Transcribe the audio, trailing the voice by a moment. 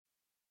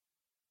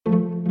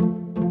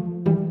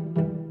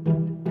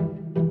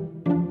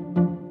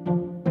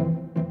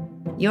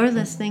You're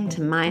listening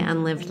to My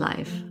Unlived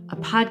Life, a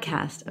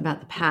podcast about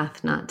the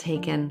path not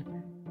taken.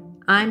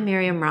 I'm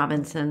Miriam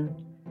Robinson.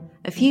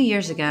 A few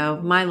years ago,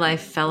 my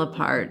life fell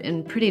apart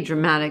in pretty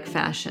dramatic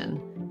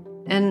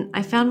fashion, and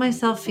I found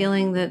myself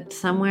feeling that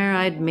somewhere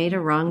I'd made a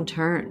wrong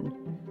turn.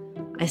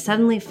 I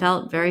suddenly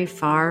felt very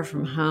far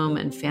from home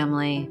and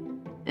family,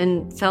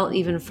 and felt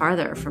even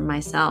farther from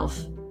myself.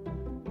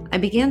 I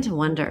began to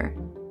wonder,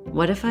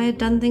 what if I had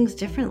done things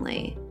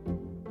differently?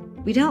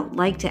 We don't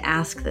like to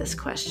ask this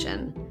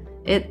question.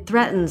 It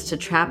threatens to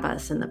trap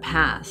us in the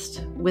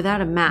past,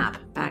 without a map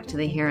back to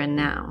the here and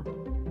now.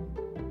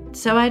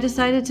 So I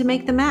decided to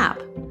make the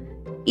map.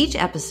 Each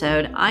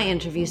episode, I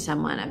interview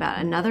someone about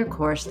another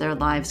course their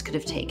lives could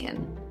have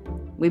taken.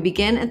 We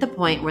begin at the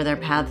point where their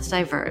paths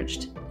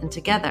diverged, and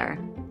together,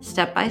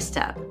 step by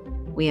step,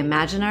 we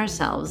imagine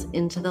ourselves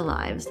into the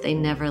lives they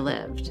never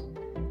lived.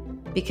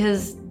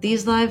 Because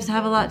these lives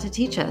have a lot to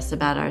teach us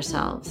about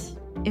ourselves,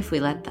 if we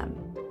let them.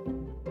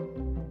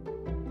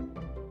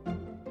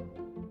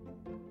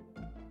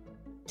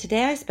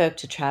 Today I spoke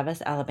to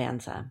Travis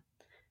Alabanza.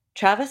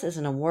 Travis is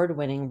an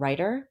award-winning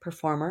writer,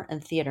 performer,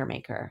 and theater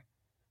maker.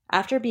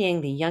 After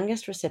being the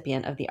youngest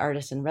recipient of the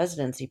Artist in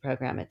Residency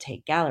program at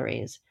Tate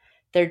Galleries,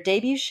 their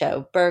debut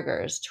show,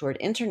 Burgers, toured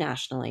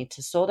internationally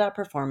to sold-out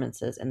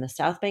performances in the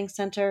South Bank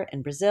Center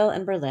in Brazil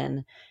and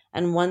Berlin,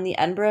 and won the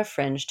Edinburgh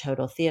Fringe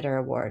Total Theatre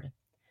Award.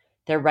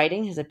 Their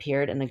writing has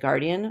appeared in The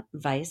Guardian,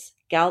 Vice,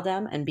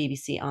 Galdem, and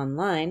BBC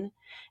Online,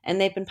 and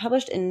they've been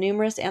published in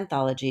numerous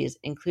anthologies,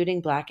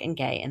 including Black and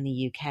Gay in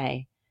the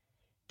UK.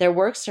 Their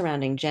work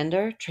surrounding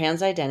gender,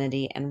 trans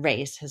identity, and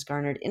race has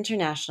garnered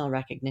international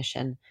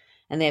recognition,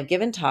 and they have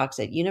given talks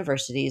at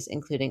universities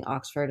including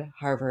Oxford,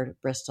 Harvard,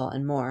 Bristol,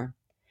 and more.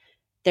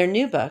 Their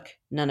new book,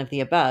 None of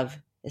the Above,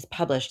 is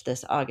published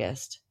this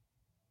August.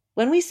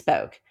 When we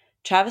spoke,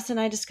 Travis and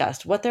I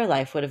discussed what their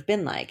life would have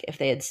been like if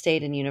they had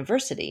stayed in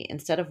university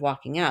instead of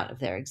walking out of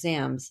their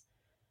exams.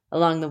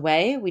 Along the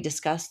way, we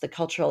discussed the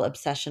cultural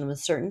obsession with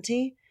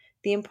certainty,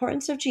 the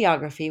importance of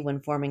geography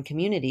when forming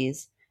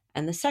communities,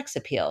 and the sex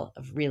appeal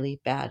of really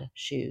bad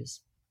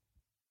shoes.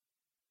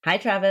 Hi,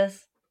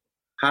 Travis.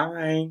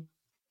 Hi.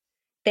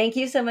 Thank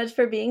you so much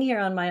for being here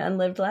on My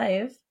Unlived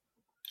Life.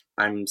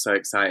 I'm so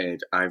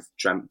excited. I've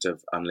dreamt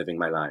of unliving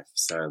my life,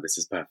 so this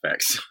is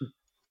perfect.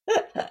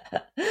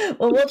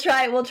 Well, we'll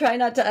try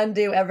not to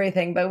undo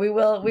everything, but we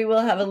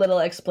will have a little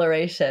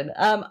exploration.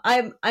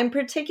 I'm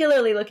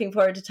particularly looking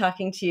forward to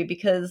talking to you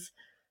because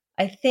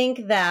I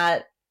think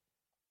that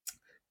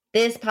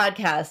this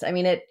podcast, I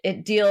mean,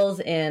 it deals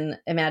in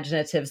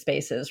imaginative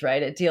spaces,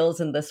 right? It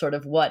deals in the sort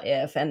of what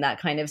if and that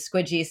kind of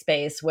squidgy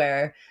space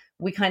where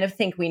we kind of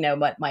think we know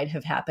what might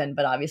have happened,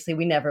 but obviously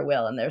we never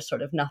will, and there's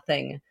sort of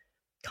nothing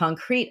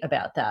concrete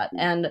about that.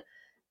 And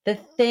the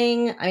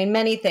thing, I mean,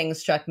 many things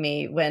struck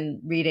me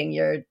when reading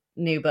your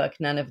new book,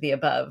 None of the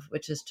Above,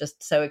 which is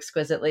just so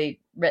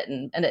exquisitely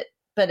written.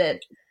 But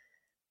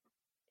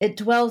it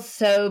dwells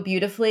so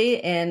beautifully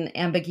in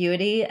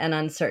ambiguity and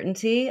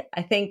uncertainty.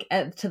 I think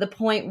to the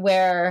point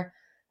where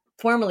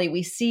formally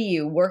we see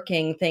you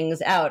working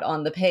things out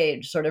on the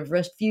page, sort of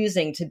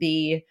refusing to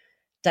be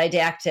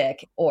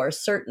didactic or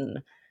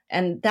certain.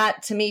 And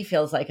that to me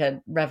feels like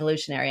a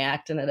revolutionary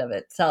act in and of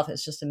itself.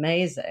 It's just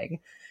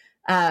amazing.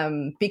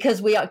 Because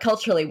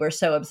we're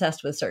so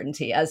obsessed with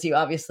certainty, as you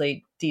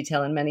obviously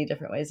detail in many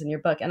different ways in your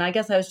book. And I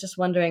guess I was just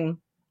wondering,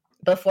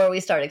 before we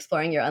start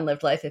exploring your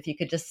unlived life, if you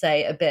could just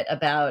say a bit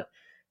about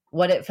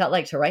what it felt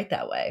like to write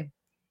that way.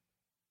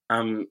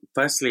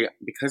 Firstly,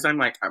 because I'm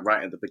like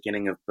right at the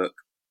beginning of book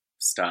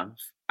stuff,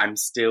 I'm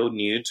still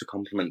new to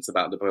compliments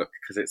about the book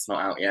because it's not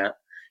out yet.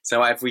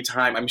 So every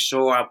time, I'm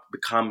sure I'll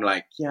become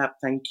like, yeah,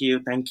 thank you.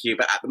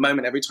 But at the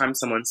moment, every time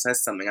someone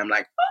says something, I'm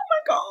like, oh my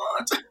God.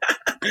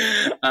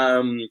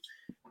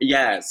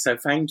 Yeah, so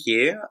thank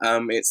you.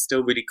 It's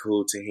still really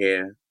cool to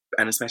hear.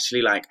 And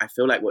especially like, I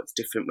feel like what's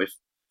different with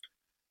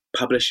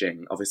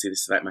publishing, obviously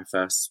this is like my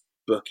first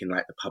book in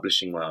like the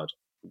publishing world,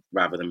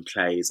 rather than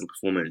plays and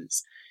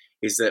performance,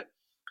 is that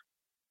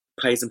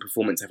plays and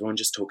performance, everyone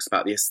just talks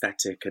about the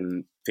aesthetic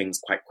and things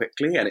quite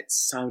quickly, and it's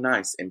so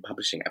nice in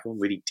publishing. Everyone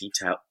really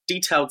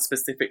detailed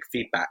specific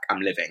feedback.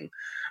 I'm living.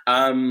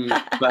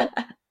 But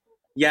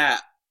yeah,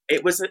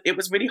 it was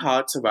really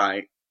hard to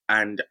write,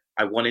 and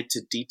I wanted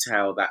to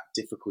detail that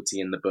difficulty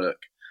in the book.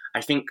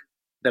 I think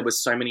there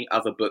was so many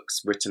other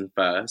books written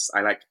first.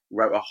 I like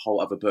wrote a whole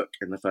other book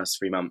in the first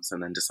 3 months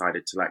and then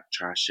decided to like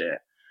trash it.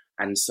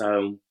 And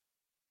so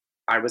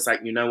I was like,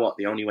 you know what?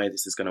 The only way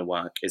this is going to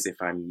work is if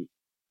I'm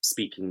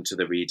speaking to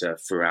the reader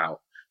throughout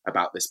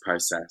about this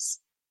process,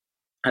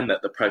 and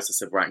that the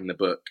process of writing the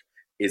book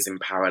is in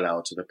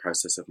parallel to the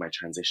process of my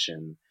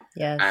transition.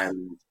 Yes.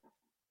 And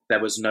there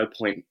was no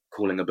point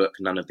calling a book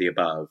None of the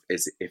Above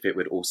is if it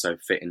would also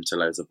fit into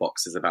loads of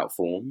boxes about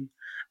form.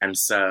 And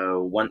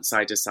so once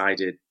I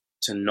decided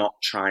to not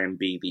try and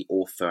be the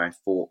author I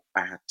thought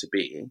I had to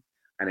be,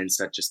 and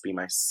instead just be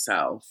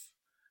myself,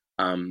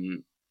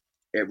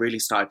 it really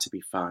started to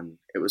be fun.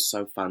 It was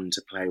so fun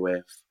to play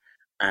with.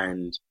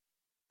 And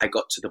I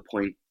got to the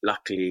point,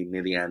 luckily,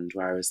 near the end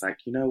where I was like,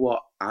 you know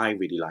what? I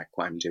really like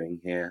what I'm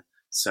doing here.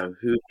 So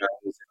who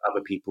knows if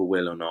other people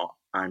will or not?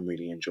 I'm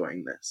really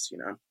enjoying this, you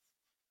know?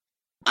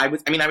 I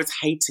was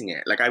hating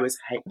it. Like,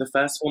 the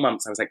first 4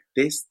 months, I was like,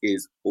 this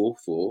is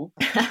awful.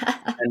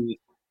 And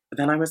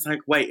then I was like,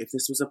 wait, if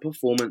this was a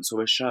performance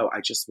or a show,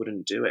 I just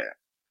wouldn't do it.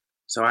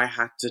 So I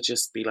had to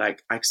just be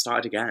like, I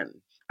started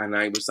again. And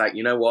I was like,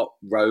 you know what?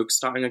 Rogue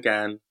starting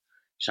again.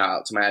 Shout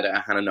out to my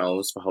editor, Hannah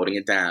Knowles, for holding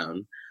it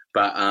down.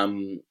 But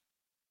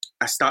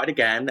I started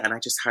again, and I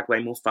just had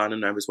way more fun,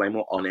 and I was way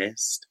more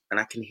honest. And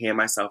I can hear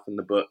myself in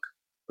the book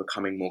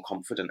becoming more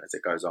confident as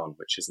it goes on,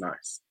 which is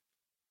nice.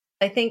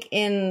 I think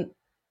in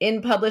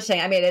publishing,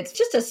 I mean, it's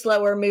just a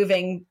slower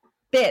moving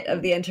bit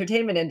of the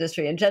entertainment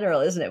industry in general,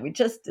 isn't it?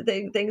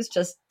 Things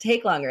just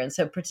take longer. And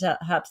so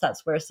perhaps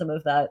that's where some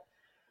of that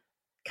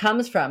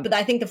comes from. But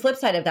I think the flip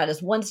side of that is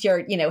once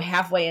you're,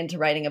 halfway into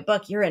writing a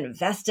book, you're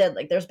invested.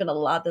 Like there's been a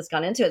lot that's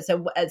gone into it.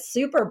 So it's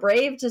super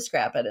brave to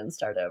scrap it and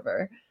start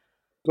over.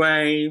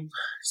 Brave,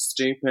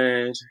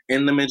 stupid,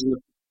 in the middle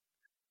of,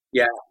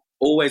 yeah,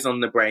 always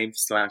on the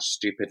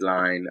brave/stupid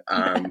line.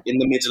 In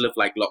the middle of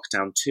like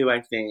lockdown 2,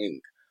 I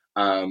think.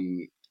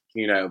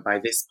 By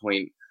this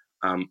point,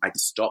 I'd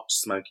stopped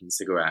smoking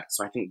cigarettes.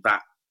 So I think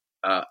that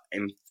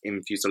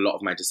infused a lot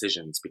of my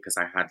decisions because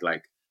I had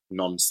like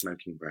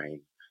non-smoking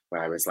brain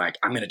where I was like,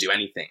 I'm going to do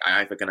anything.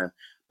 I'm either going to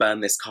burn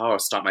this car or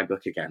start my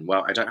book again.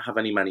 Well, I don't have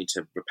any money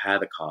to repair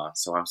the car,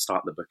 so I'll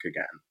start the book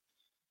again.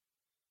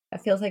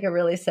 That feels like a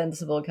really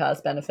sensible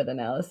cost-benefit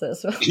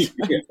analysis.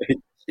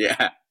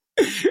 Yeah.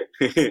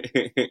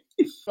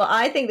 Well,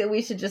 I think that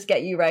we should just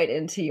get you right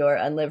into your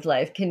unlived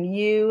life. Can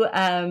you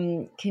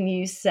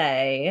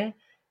say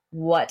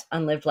what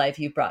unlived life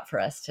you brought for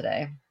us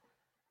today?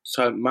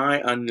 So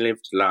my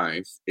unlived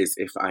life is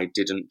if I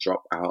didn't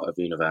drop out of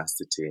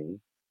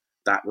university.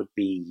 That would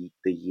be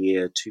the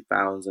year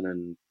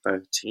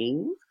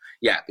 2013.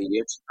 Yeah, the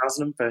year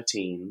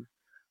 2013.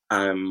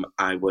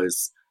 I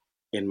was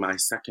in my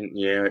second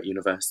year at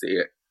university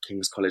at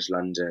King's College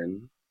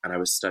London, and I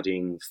was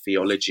studying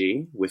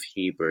theology with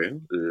Hebrew.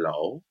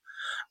 Lol.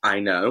 I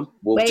know.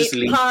 We'll just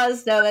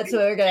pause. No, that's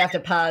what we're going to have to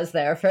pause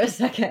there for a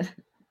second.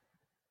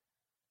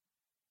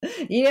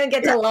 You don't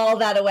get to lull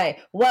that away.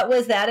 What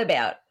was that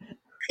about?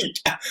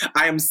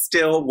 I am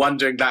still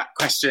wondering that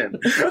question.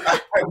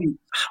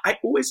 I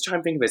always try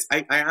and think of this.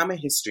 I am a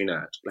history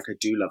nerd. Like, I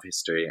do love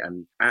history,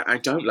 and I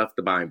don't love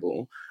the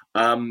Bible,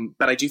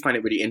 but I do find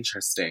it really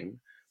interesting.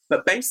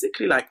 But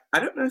basically, like, I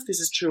don't know if this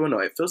is true or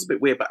not. It feels a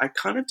bit weird, but I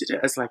kind of did it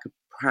as like a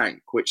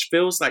prank, which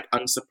feels like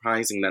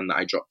unsurprising then that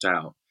I dropped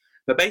out.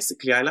 But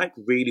basically, I like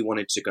really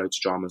wanted to go to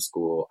drama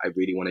school. I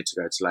really wanted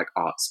to go to like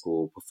art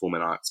school,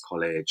 performing arts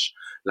college.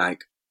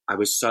 Like, I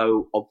was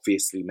so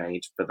obviously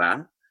made for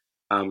that.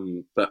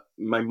 But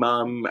my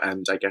mum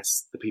and I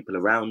guess the people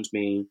around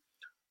me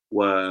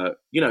were,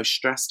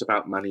 stressed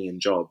about money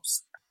and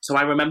jobs. So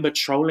I remember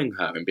trolling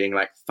her and being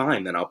like,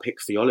 fine, then I'll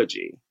pick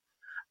theology.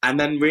 And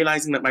then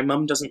realizing that my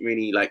mum doesn't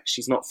really, like,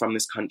 she's not from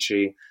this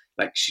country.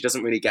 Like, she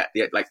doesn't really get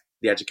the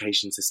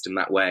education system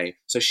that way.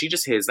 So she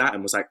just hears that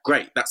and was like,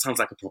 great, that sounds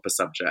like a proper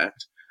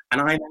subject. And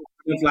I kind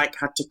of like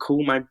had to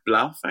call my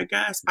bluff, I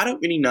guess. I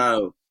don't really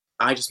know.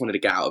 I just wanted to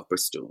get out of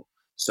Bristol.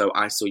 So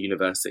I saw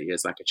university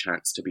as like a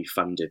chance to be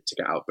funded to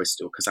get out of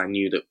Bristol because I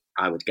knew that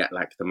I would get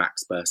like the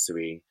max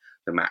bursary,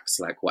 the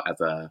max like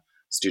whatever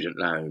student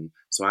loan.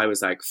 So I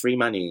was like, free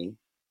money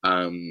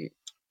and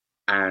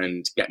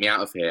get me out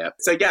of here.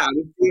 So yeah, I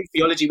was doing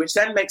theology, which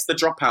then makes the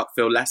dropout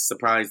feel less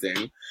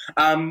surprising.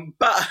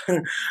 But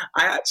I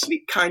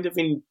actually kind of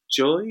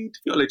enjoyed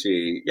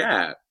theology.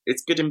 Yeah,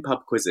 it's good in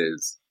pub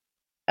quizzes.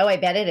 Oh, I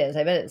bet it is.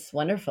 I bet it's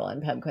wonderful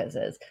in pub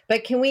quizzes.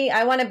 But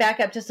I want to back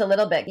up just a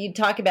little bit. You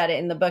talk about it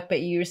in the book,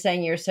 but you were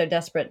saying you're so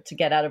desperate to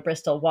get out of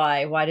Bristol.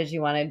 Why? Why did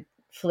you want to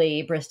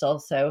flee Bristol?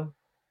 So,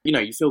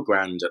 you feel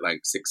grand at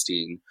like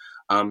 16.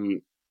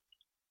 And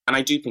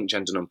I do think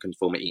gender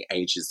nonconformity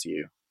ages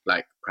you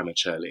like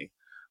prematurely.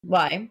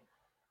 Why?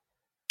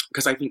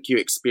 Because I think you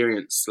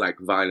experience like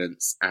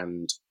violence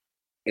and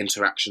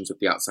interactions with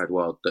the outside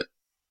world that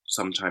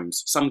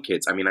sometimes some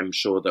kids, I mean, I'm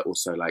sure that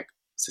also like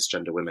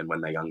cisgender women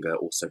when they're younger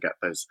also get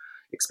those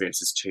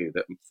experiences too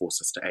that force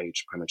us to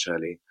age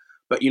prematurely.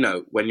 But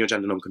when you're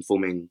gender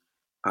non-conforming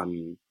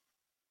and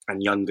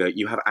younger,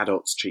 you have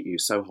adults treat you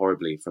so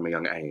horribly from a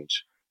young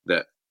age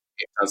that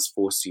it does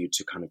force you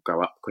to kind of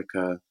grow up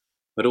quicker.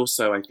 But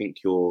also I think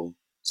you're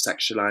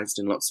sexualized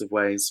in lots of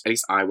ways. At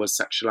least I was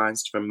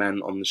sexualized from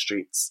men on the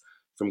streets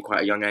from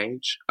quite a young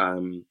age.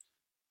 And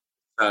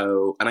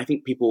I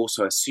think people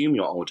also assume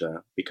you're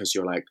older because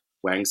you're like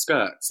wearing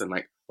skirts and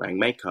like wearing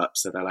makeup.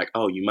 So they're like,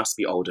 oh, you must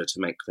be older to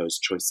make those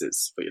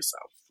choices for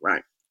yourself,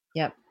 right?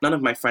 Yep. None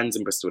of my friends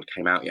in Bristol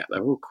came out yet.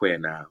 They're all queer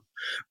now.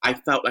 I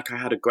felt like I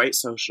had a great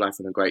social life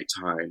and a great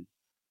time,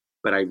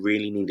 but I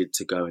really needed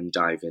to go and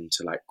dive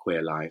into like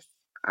queer life.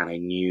 And I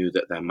knew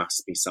that there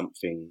must be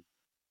something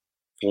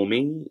for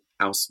me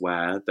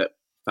elsewhere that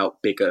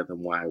felt bigger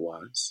than where I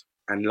was.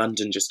 And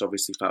London just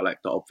obviously felt like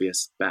the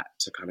obvious bet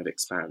to kind of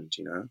expand,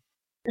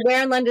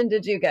 Where in London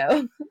did you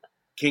go?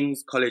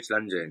 King's College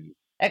London.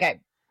 Okay.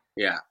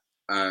 Yeah.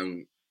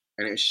 And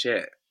it was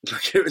shit.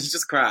 Like, it was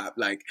just crap.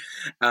 Like,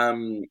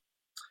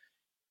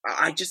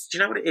 I just, do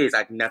you know what it is?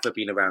 I'd never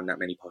been around that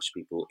many posh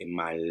people in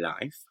my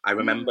life. I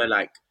remember,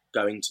 like,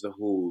 going to the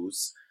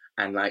halls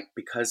and, like,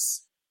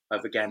 because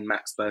of, again,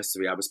 max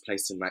bursary, I was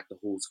placed in, like, the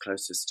halls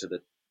closest to the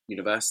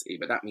university.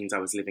 But that means I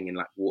was living in,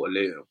 like,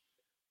 Waterloo,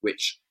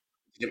 which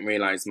I didn't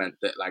realise meant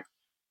that, like,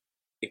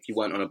 if you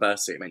weren't on a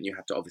bursary, it meant you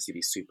had to obviously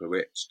be super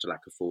rich to,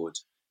 like, afford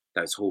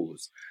those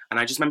halls. And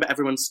I just remember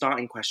everyone's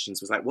starting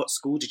questions was like, what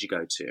school did you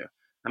go to?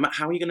 I'm like,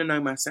 how are you going to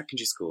know my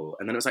secondary school?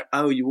 And then it was like,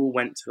 oh, you all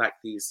went to, like,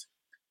 these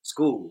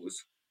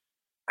schools,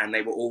 and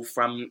they were all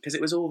from, because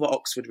it was all the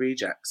Oxford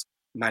rejects.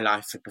 My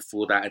life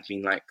before that had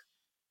been, like,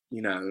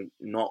 you know,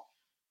 not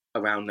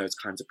around those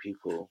kinds of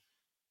people.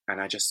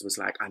 And I just was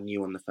like, I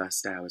knew on the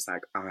first day, I was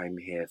like, I'm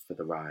here for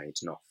the ride,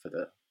 not for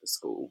the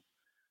school.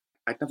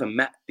 I'd never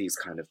met these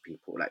kind of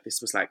people. Like, this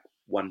was like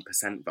 1%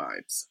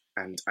 vibes.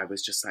 And I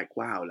was just like,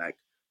 wow, like,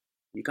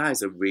 you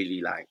guys are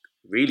really, like,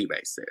 really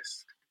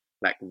racist.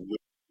 Like, really,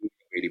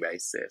 really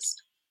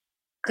racist.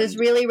 Does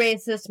really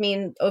racist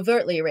mean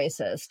overtly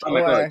racist? Oh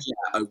my God,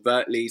 yeah,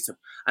 overtly.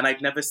 And I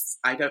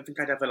don't think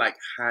I'd ever, like,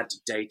 had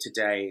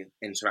day-to-day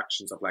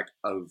interactions of, like,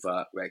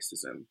 overt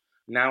racism.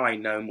 Now I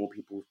know more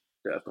people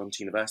that have gone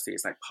to university.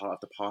 It's, like, part of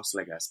the parcel,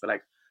 I guess. But,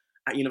 like,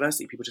 at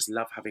university, people just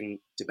love having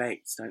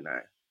debates, don't they?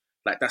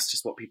 Like, that's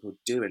just what people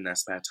do in their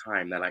spare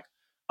time. They're like,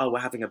 oh, we're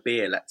having a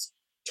beer, let's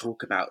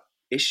talk about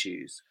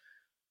issues.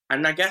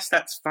 And I guess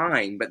that's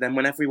fine. But then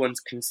when everyone's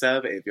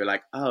conservative, you're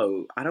like,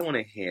 oh, I don't want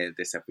to hear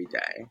this every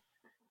day.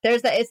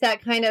 It's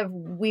that kind of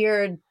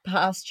weird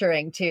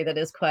posturing too that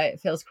is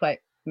feels quite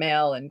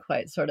male and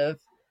quite sort of.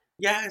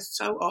 Yeah, it's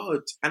so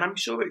odd. And I'm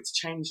sure it's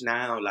changed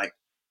now, like,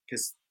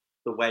 because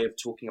the way of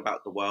talking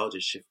about the world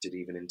has shifted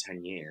even in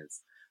 10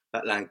 years.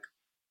 But, like,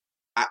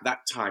 at that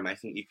time, I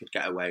think you could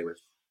get away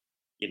with,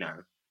 you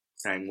know,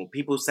 saying, well,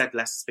 people said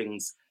less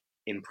things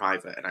in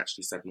private and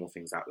actually said more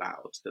things out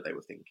loud that they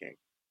were thinking.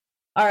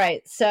 All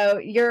right, so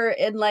you're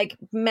in, like,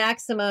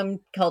 maximum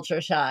culture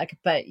shock,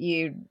 but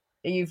you've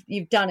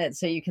done it,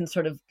 so you can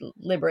sort of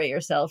liberate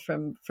yourself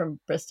from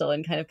Bristol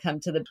and kind of come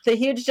to the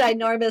huge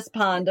ginormous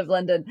pond of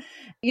London.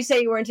 You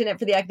say you weren't in it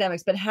for the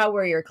academics, but how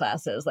were your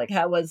classes? Like,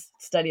 how was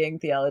studying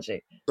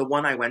theology? The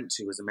one I went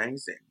to was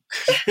amazing.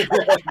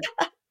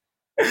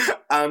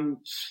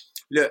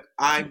 Look,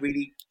 I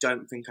really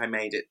don't think I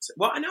made it.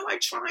 Well, I know I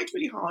tried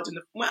really hard.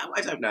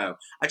 I don't know.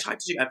 I tried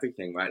to do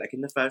everything, right? Like,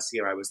 in the first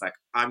year, I was like,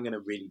 I'm going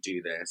to really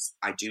do this.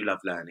 I do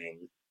love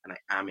learning, and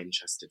I am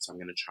interested, so I'm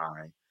going to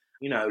try.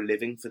 You know,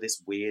 living for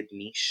this weird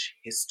niche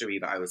history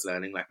that I was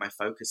learning. Like, I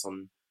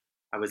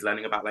was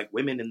learning about, like,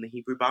 women in the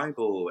Hebrew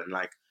Bible, and,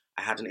 like,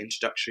 I had an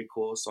introductory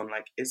course on,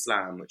 like,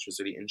 Islam, which was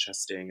really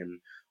interesting.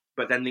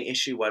 But then the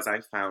issue was I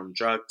found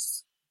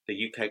drugs,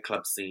 the UK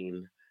club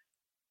scene,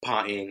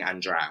 partying,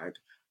 and drag.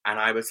 And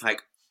I was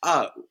like,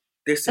 oh,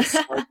 this is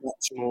so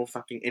much more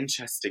fucking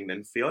interesting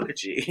than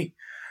theology.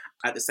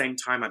 At the same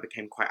time, I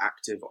became quite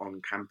active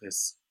on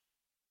campus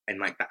in,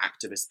 like, the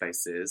activist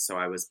spaces. So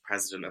I was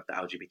president of the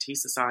LGBT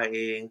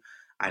Society.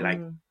 I, like,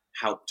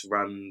 helped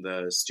run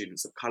the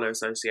Students of Colour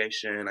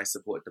Association. I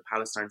supported the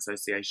Palestine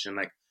Association.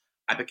 Like,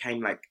 I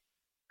became, like,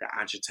 the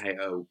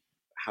agitator,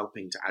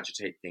 helping to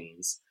agitate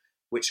things,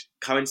 which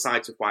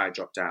coincides with why I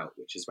dropped out,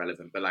 which is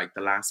relevant. But, like,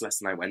 the last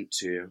lesson I went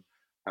to,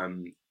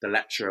 the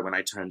lecturer, when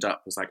I turned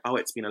up, was like, oh,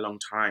 it's been a long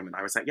time. And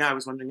I was like, yeah, I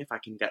was wondering if I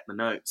can get the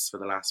notes for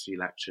the last few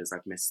lectures.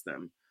 I've missed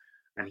them.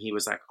 And he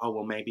was like, oh,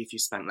 well, maybe if you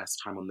spent less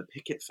time on the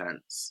picket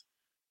fence,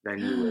 then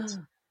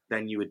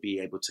you would be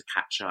able to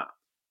catch up.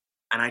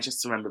 And I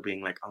just remember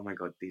being like, oh my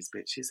God, these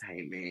bitches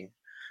hate me.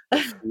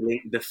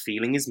 The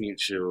feeling is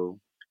mutual.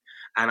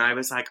 And I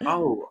was like,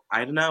 oh,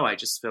 I don't know. I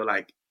just feel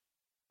like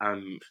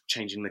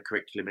changing the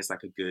curriculum is,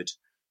 like, a good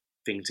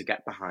thing to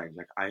get behind.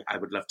 Like, I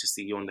would love to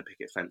see you on the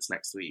picket fence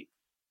next week.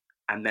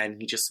 And then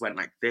he just went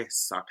like this,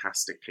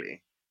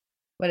 sarcastically.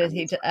 What did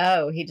he do?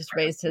 Oh, he just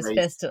raised his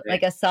fist,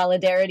 like a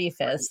solidarity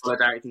fist.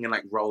 Solidarity thing, and,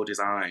 like, rolled his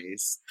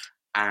eyes.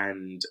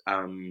 And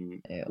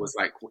was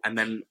like, and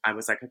then I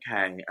was like,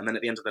 okay. And then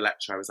at the end of the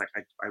lecture, I was like,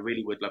 I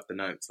really would love the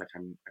notes. Like,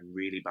 I'm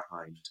really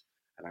behind,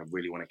 and I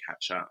really want to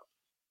catch up.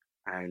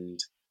 And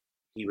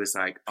he was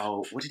like,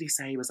 oh, what did he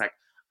say? He was like,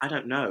 I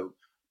don't know.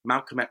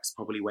 Malcolm X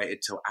probably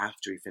waited till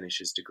after he finished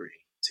his degree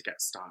to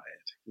get started.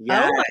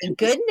 Yeah. Oh my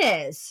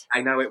goodness.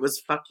 I know, it was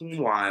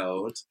fucking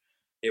wild.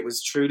 It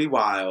was truly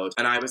wild.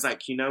 And I was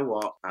like, you know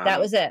what? That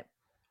was it.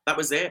 That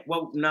was it.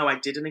 Well, no, I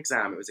did an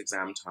exam. It was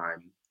exam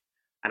time.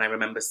 And I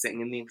remember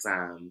sitting in the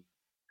exam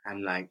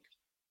and, like,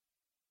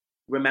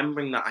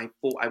 remembering that I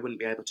thought I wouldn't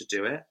be able to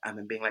do it, and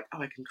then being like, oh,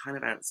 I can kind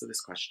of answer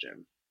this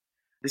question.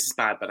 This is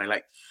bad, but I,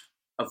 like,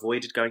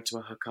 avoided going to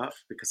a hookup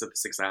because of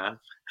this exam.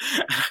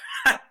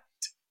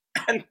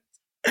 And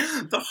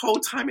the whole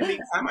time in the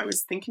exam, I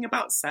was thinking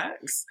about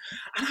sex.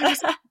 And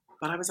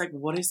I was like,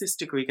 what is this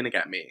degree going to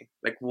get me?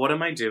 Like, what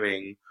am I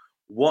doing?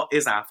 What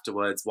is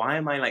afterwards? Why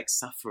am I, like,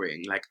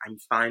 suffering? Like, I'm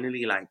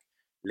finally, like,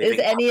 Is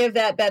living. any of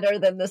that better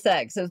than the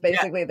sex is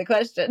basically the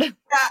question.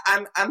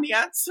 Yeah, and the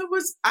answer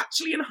was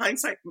actually, in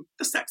hindsight,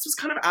 the sex was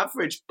kind of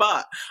average,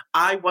 but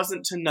I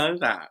wasn't to know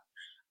that.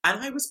 And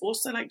I was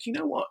also like, you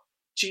know what?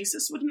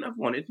 Jesus wouldn't have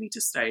wanted me to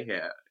stay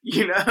here,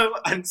 you know?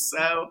 And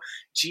so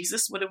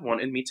Jesus would have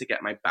wanted me to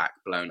get my back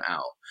blown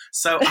out.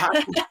 So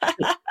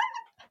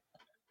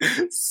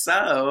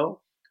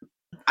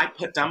I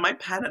put down my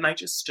pen and I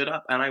just stood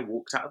up and I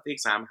walked out of the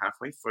exam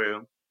halfway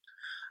through.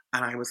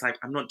 And I was like,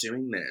 I'm not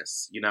doing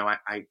this. You know,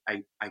 I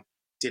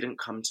didn't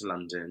come to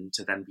London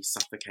to then be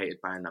suffocated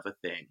by another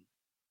thing.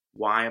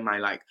 Why am I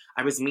like,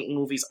 I was meeting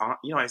all these I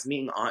was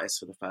meeting artists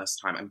for the first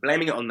time. I'm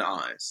blaming it on the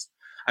artists.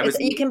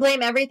 You can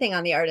blame everything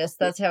on the artist.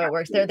 That's how it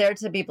works. They're there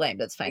to be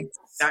blamed. It's fine.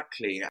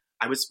 Exactly.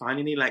 I was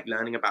finally like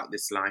learning about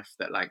this life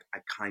that like I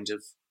kind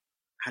of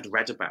had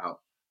read about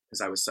because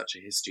I was such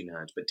a history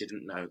nerd, but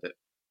didn't know that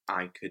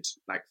I could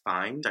like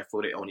find. I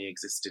thought it only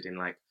existed in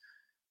like,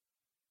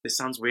 this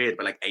sounds weird,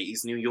 but like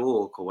 80s New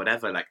York or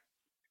whatever. Like,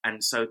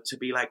 and so to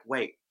be like,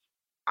 wait,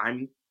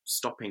 I'm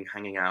stopping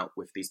hanging out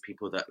with these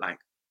people that like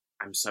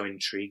I'm so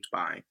intrigued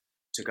by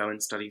to go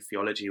and study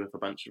theology with a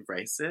bunch of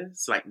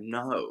racists. Like,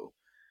 no.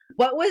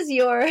 What was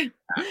your, and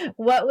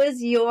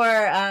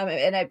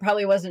it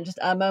probably wasn't just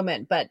a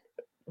moment, but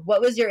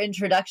what was your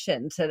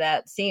introduction to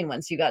that scene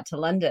once you got to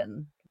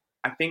London?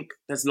 I think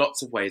there's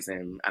lots of ways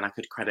in, and I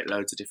could credit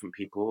loads of different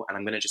people, and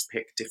I'm going to just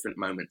pick different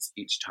moments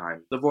each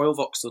time. The Royal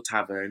Vauxhall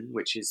Tavern,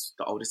 which is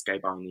the oldest gay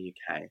bar in the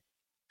UK,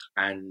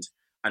 and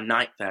a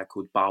night there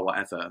called Bar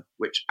Whatever,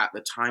 which at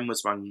the time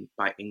was run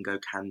by Ingo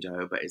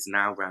Kando, but is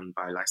now run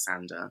by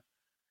Lysander.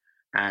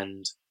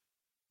 And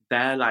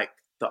they're like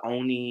the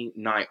only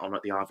night on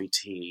at the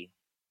RVT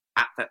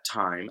at that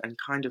time, and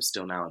kind of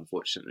still now,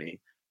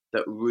 unfortunately,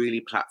 that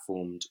really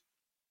platformed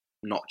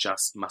not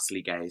just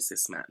muscly gay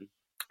cis men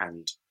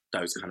and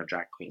those kind of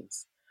drag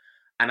queens.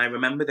 And I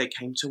remember they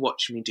came to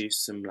watch me do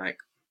some like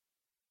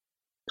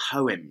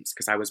poems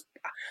because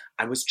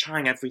I was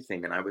trying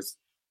everything, and I was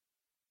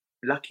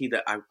lucky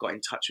that I got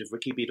in touch with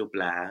Ricky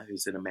Beadle-Blair,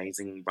 who's an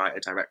amazing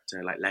writer,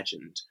 director, like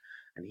legend.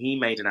 And he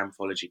made an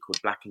anthology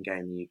called Black and Gay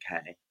in the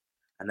UK.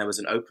 And there was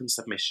an open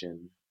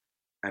submission.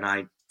 And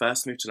I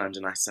first moved to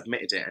London, I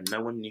submitted it, and no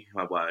one knew who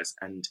I was.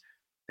 And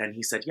then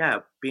he said,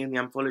 yeah, be in the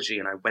anthology.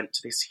 And I went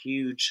to this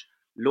huge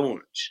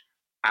launch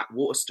at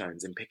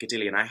Waterstones in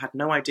Piccadilly. And I had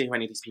no idea who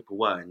any of these people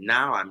were. And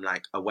now I'm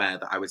like aware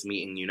that I was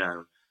meeting, you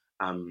know,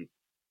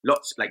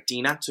 lots, like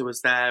Dean Atta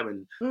was there,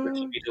 and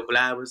Ricky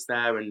Beadle-Blair was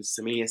there, and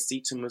Samelia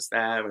Seaton was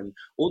there, and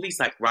all these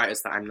like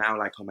writers that I'm now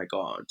like, oh my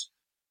God.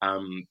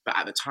 But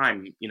at the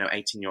time, you know,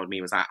 18-year-old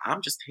me was like,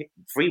 I'm just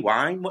free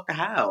wine, what the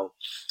hell?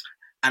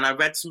 And I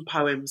read some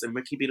poems, and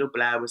Ricky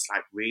Beadle-Blair was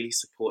like really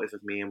supportive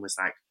of me and was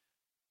like,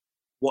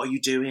 what are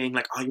you doing?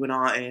 Like, are you an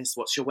artist?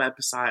 What's your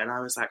website? And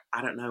I was like,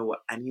 I don't know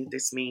what any of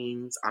this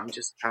means. I'm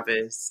just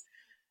Travis.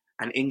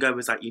 And Ingo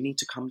was like, you need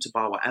to come to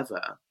Bar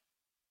Whatever.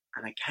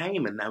 And I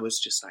came, and there was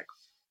just like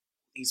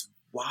these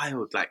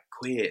wild like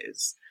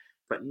queers,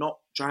 but not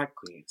drag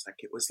queens. Like,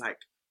 it was like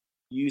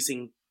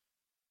using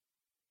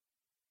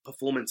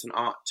performance and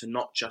art to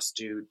not just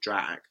do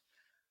drag.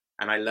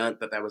 And I learned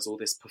that there was all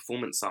this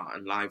performance art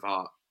and live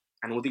art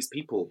and all these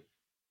people.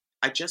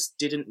 I just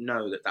didn't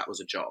know that that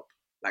was a job.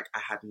 Like,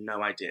 I had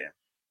no idea.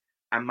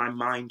 And my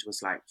mind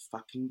was like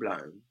fucking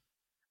blown.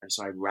 And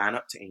so I ran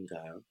up to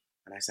Ingo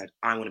and I said,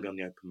 I want to be on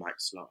the open mic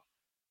slot.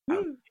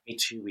 Give me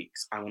 2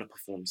 weeks. I want to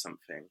perform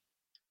something.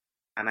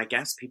 And I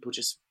guess people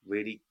just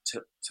really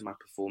took to my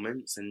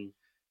performance, and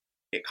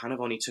it kind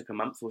of only took a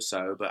month or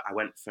so, but I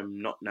went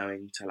from not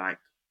knowing to like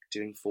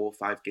doing 4 or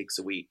 5 gigs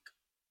a week.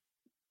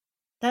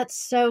 That's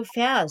so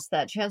fast.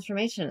 That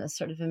transformation is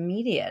sort of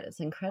immediate.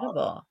 It's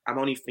incredible. I'm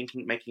only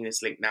making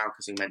this link now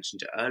because we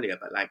mentioned it earlier,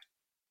 but like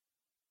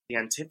the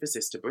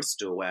antithesis to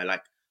Bristol, where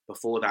like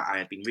before that I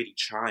had been really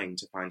trying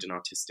to find an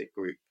artistic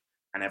group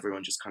and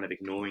everyone just kind of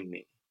ignoring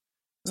me,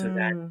 to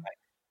then like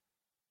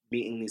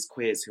meeting these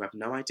queers who have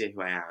no idea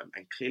who I am,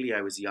 and clearly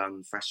I was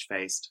young,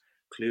 fresh-faced,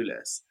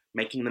 clueless,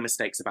 making the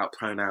mistakes about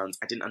pronouns.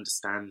 I didn't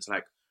understand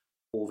like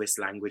all this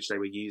language they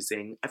were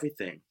using,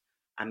 everything.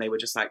 And they were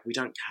just like, we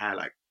don't care,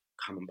 like,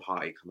 come and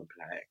party, come and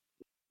play.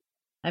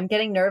 I'm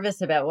getting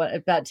nervous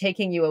about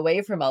taking you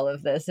away from all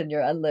of this in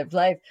your unlived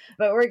life,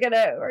 but we're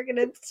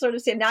gonna sort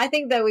of see. Now I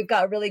think that we've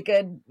got a really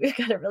good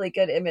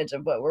image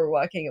of what we're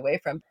walking away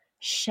from.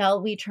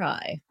 Shall we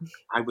try?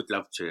 I would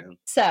love to.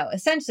 So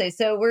essentially,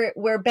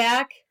 we're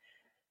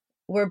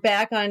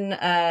back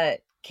on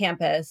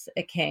campus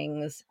at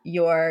King's.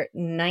 You're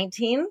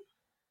 19.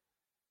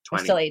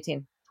 20. Still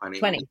 18.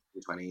 20,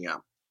 yeah.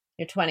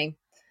 You're 20.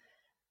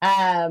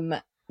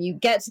 You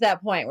get to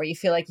that point where you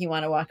feel like you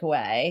want to walk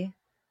away,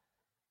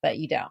 but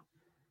you don't.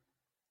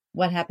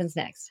 What happens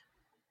next?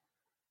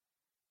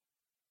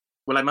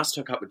 Well, I must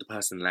hook up with the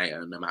person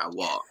later, no matter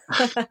what.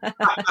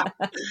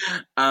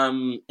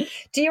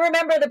 Do you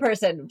remember the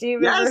person? Do you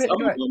remember? Yes,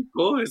 of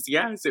course.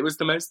 Yes, it was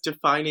the most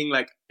defining.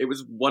 Like, it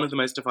was one of the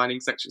most defining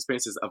sexual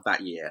experiences of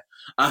that year.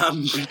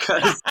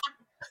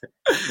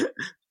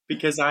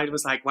 Because I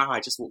was like, wow, I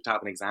just walked out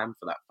of an exam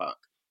for that fuck.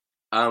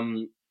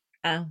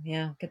 Oh,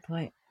 yeah, good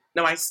point.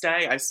 No, I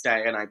stay,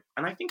 and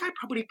I think I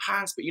probably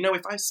passed. But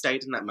if I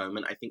stayed in that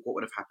moment, I think what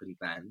would have happened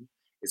then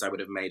is I would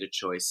have made a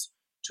choice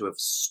to have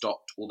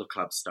stopped all the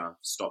club stuff,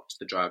 stopped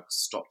the drugs,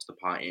 stopped the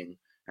partying,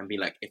 and be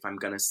like, if I'm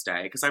gonna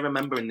stay, because I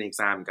remember in the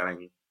exam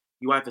going,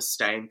 you either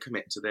stay and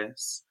commit to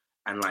this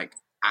and like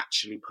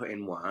actually put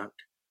in work,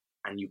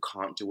 and you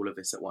can't do all of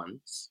this at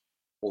once,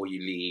 or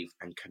you leave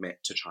and commit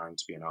to trying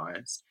to be an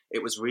artist.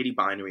 It was really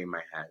binary in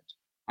my head.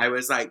 I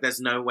was like, there's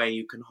no way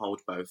you can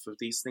hold both of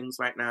these things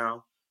right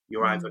now.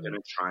 You're either going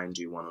to try and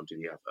do one or do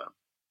the other.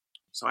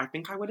 So I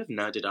think I would have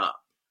nerded up.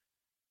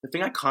 The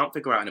thing I can't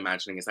figure out and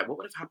imagining is like, what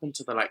would have happened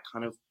to the like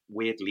kind of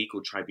weird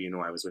legal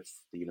tribunal I was with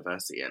the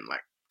university in?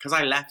 Like, because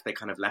I left, they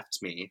kind of left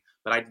me,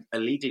 but I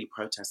illegally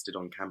protested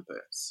on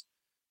campus.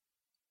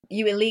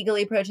 You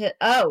illegally protest?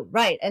 Oh,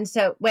 right. And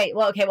so, wait,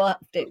 well, okay, well,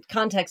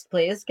 context,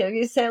 please. Can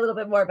you say a little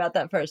bit more about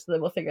that first, so then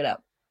we'll figure it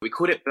out? We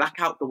called it Black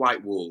Out the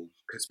White Wall,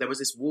 because there was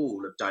this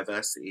wall of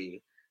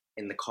diversity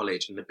in the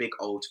college, and the big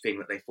old thing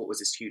that they thought was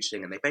this huge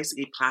thing, and they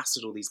basically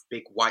plastered all these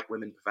big white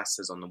women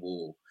professors on the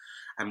wall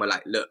and were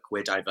like, look,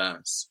 we're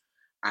diverse.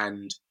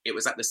 And it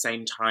was at the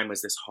same time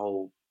as this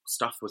whole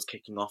stuff was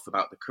kicking off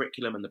about the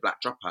curriculum and the black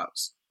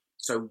dropouts.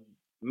 So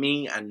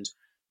me and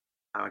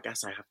I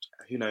guess I have to,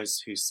 who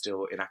knows who's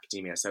still in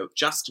academia, so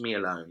just me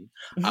alone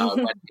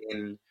went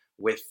in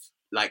with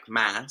like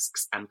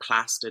masks and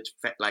plastered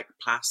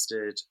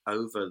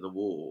over the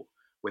wall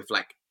with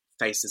like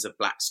faces of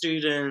black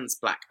students,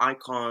 black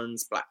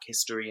icons, black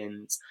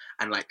historians,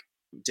 and like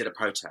did a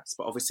protest.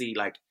 But obviously,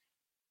 like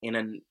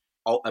in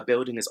a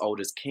building as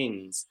old as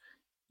King's,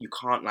 you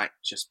can't like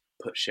just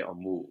put shit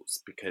on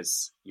walls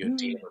because you're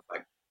dealing with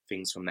like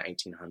things from the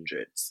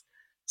 1800s.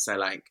 So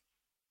like,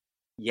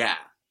 yeah,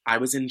 I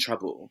was in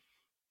trouble.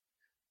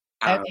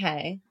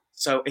 Okay.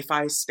 So if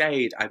I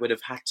stayed, I would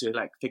have had to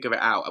like figure it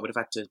out. I would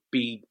have had to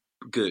be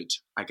good,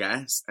 I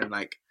guess, and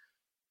like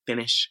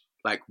finish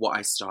like what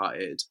I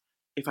started.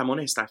 If I'm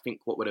honest, I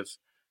think what would have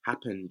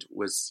happened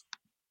was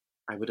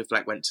I would have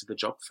like went to the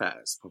job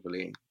fairs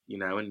probably,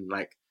 and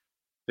like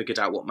figured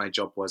out what my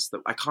job was.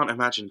 That I can't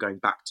imagine going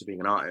back to being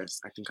an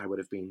artist. I think I would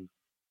have been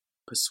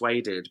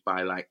persuaded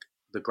by like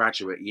the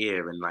graduate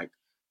year and like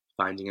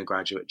finding a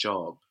graduate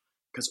job,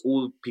 because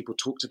all people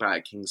talked about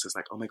at King's was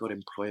like, oh my god,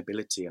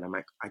 employability, and I'm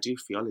like, I do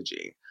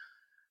theology.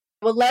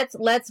 Well,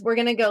 we're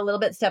going to go a little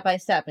bit step by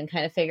step and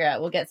kind of figure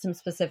out, we'll get some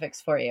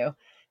specifics for you.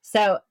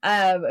 So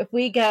if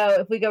we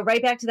go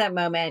right back to that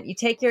moment, you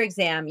take your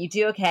exam, you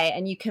do okay,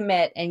 and you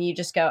commit, and you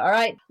just go, all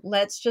right,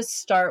 let's just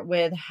start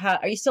with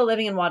are you still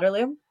living in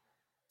Waterloo?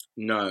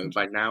 No,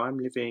 by now I'm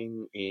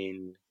living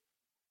in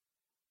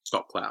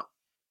Stockwell.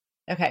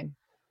 Okay.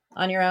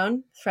 On your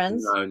own?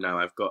 Friends? No,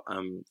 I've got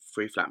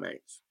 3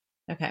 flatmates.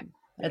 Okay.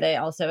 Are they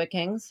also at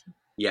King's?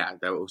 Yeah,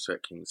 they're also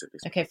at King's at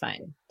this point. Okay,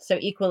 fine. So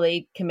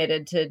equally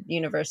committed to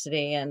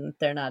university, and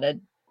they're not a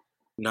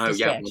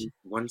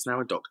one's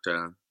now a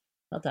doctor.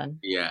 Well done.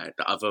 Yeah,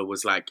 the other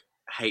was like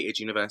hated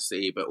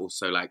university, but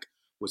also like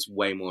was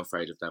way more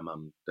afraid of their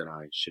mum than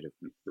I should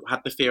have.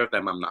 Had the fear of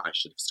their mum that I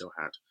should have still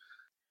had.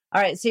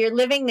 All right, so you're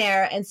living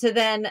there, and so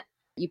then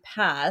you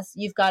pass.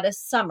 You've got a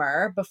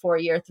summer before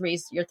your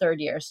third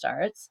year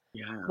starts.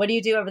 Yeah. What do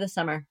you do over the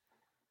summer?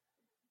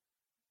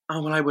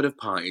 Oh, well, I would have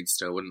partied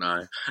still, wouldn't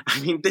I? I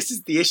mean, this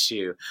is the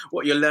issue.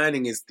 What you're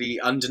learning is the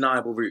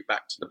undeniable route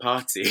back to the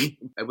party.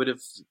 I would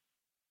have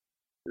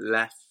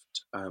left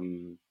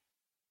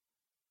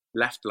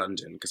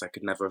London because I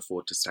could never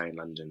afford to stay in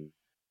London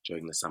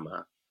during the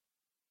summer.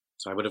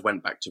 So I would have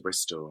went back to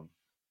Bristol.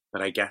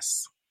 But I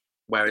guess,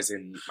 whereas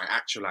in my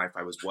actual life,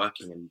 I was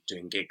working and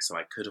doing gigs, so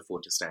I could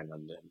afford to stay in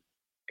London.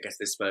 I guess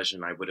this version,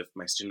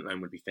 my student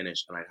loan would be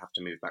finished and I'd have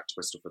to move back to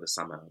Bristol for the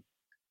summer.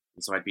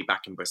 And so I'd be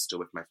back in Bristol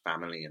with my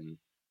family and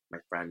my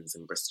friends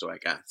in Bristol, I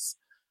guess.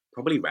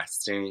 Probably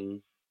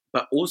resting,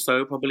 but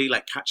also probably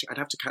like I'd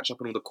have to catch up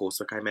on all the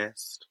coursework I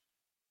missed,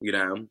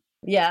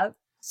 Yeah.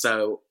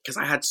 So, because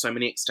I had so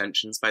many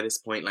extensions by this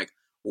point, like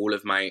all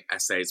of my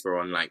essays were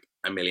on like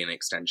a million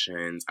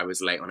extensions. I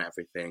was late on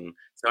everything.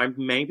 So I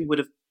maybe would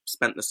have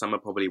spent the summer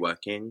probably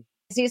working.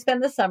 So you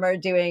spend the summer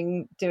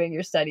doing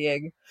your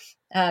studying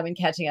and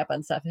catching up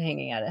on stuff and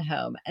hanging out at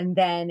home. And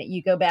then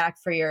you go back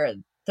for your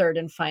third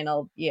and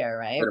final year,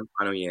 right? Third and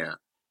final year.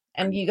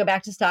 And you go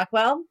back to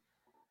Stockwell?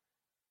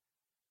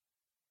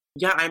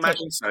 Yeah, I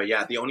imagine so.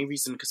 Yeah, the only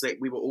reason, because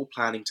we were all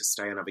planning to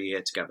stay another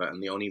year together,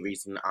 and the only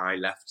reason I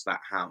left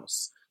that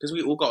house, because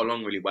we all got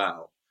along really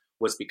well,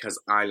 was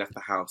because I left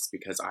the house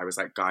because I was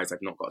like, guys,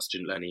 I've not got a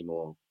student loan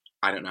anymore.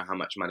 I don't know how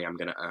much money I'm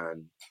going to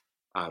earn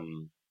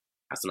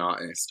as an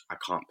artist. I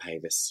can't pay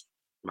this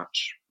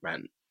much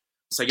rent.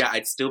 So yeah,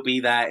 I'd still be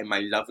there in my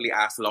lovely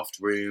ass loft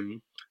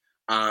room.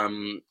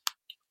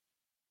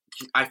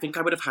 I think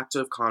I would have had to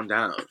have calmed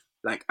down.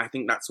 Like, I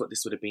think that's what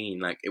this would have been.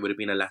 Like, it would have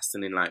been a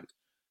lesson in, like,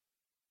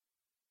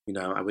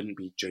 I wouldn't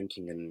be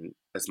drinking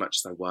as much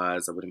as I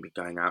was. I wouldn't be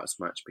going out as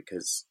much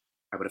because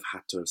I would have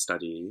had to have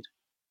studied.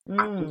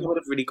 I think I would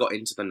have really got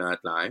into the nerd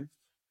life.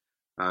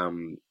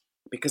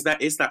 Because there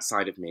is that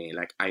side of me.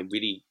 Like, I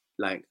really,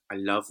 I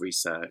love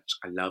research.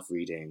 I love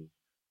reading.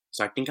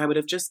 So I think I would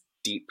have just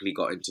deeply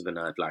got into the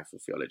nerd life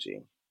of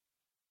theology.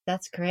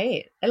 That's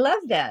great. I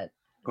love that.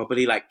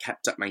 Probably like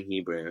kept up my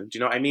Hebrew. Do you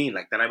know what I mean?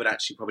 Like then I would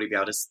actually probably be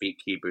able to speak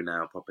Hebrew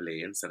now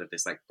properly instead of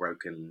this like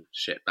broken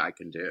shit that I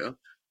can do.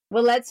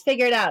 Well, let's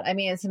figure it out. I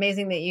mean, it's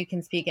amazing that you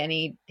can speak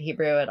any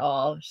Hebrew at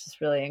all, which is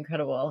really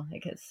incredible.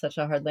 Like it's such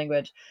a hard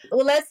language.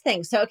 Well, let's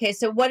think. So, okay,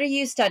 so what are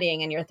you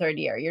studying in your third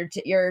year?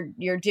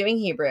 You're doing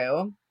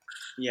Hebrew.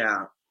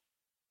 Yeah,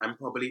 I'm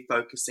probably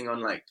focusing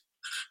on like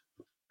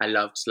I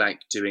loved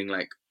like doing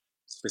like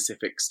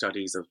specific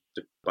studies of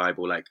the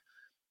Bible. Like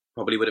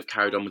probably would have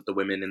carried on with the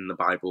women in the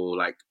Bible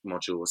like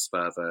modules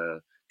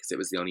further because it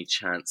was the only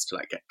chance to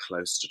like get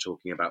close to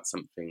talking about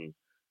something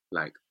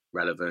like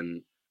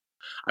relevant.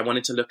 I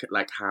wanted to look at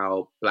like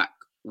how Black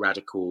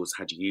radicals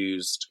had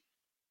used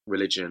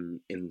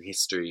religion in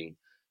history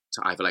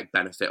to either like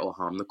benefit or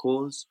harm the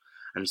cause.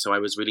 And so I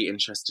was really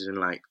interested in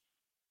like,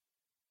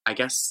 I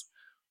guess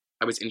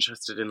I was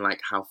interested in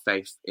like how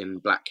faith in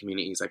Black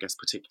communities, I guess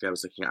particularly I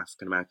was looking at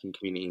African American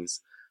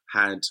communities,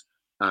 had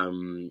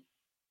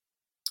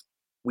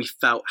we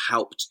felt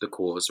helped the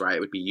cause, right? It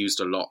would be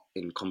used a lot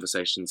in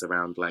conversations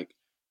around like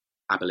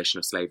abolition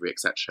of slavery,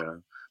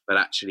 etc. But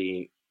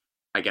actually,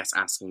 I guess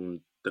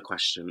asking the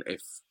question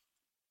if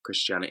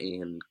Christianity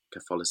and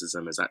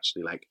Catholicism has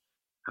actually like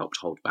helped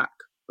hold back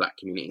Black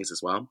communities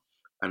as well,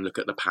 and look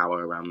at the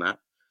power around that.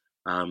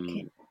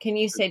 Can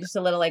you say just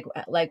a little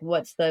like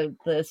what's the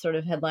sort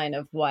of headline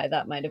of why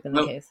that might have been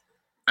the case?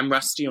 I'm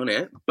rusty on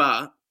it,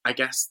 but I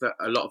guess that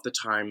a lot of the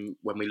time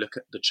when we look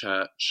at the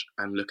church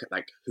and look at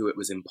like who it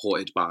was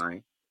imported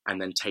by and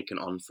then taken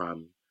on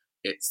from,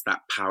 it's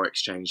that power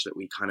exchange that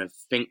we kind of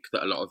think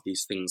that a lot of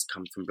these things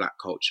come from Black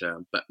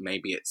culture, but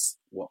maybe it's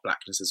what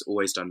Blackness has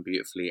always done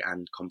beautifully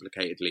and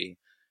complicatedly.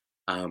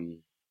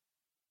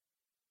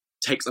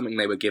 Take something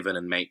they were given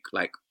and make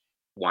like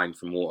wine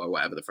from water,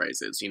 whatever the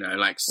phrase is, you know,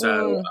 like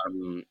so.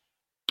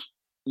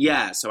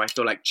 Yeah, so I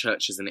feel like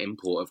church is an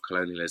import of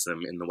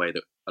colonialism in the way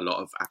that a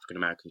lot of African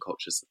American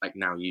cultures like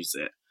now use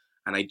it,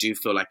 and I do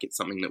feel like it's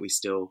something that we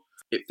still.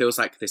 It feels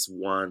like this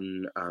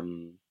one,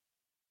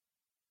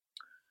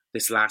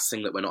 this last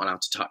thing that we're not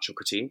allowed to touch or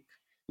critique.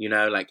 You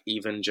know, like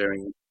even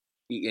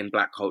in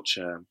Black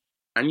culture,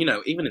 and you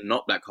know, even in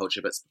not Black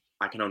culture, but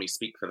I can only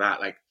speak for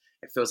that. Like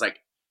it feels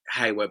like,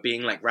 hey, we're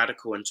being like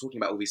radical and talking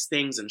about all these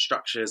things and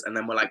structures, and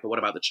then we're like, but what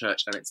about the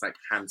church? And it's like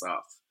hands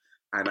off.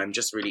 And I'm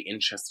just really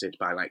interested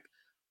by like.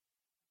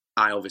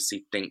 I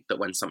obviously think that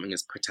when something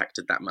is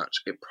protected that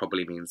much, it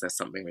probably means there's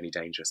something really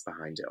dangerous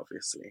behind it,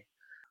 obviously.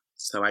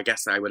 So I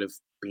guess I would have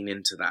been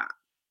into that.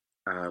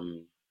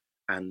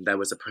 And there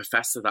was a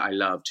professor that I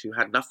loved who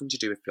had nothing to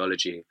do with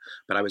theology,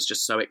 but I was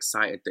just so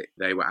excited that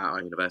they were at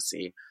our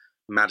university.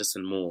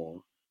 Madison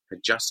Moore had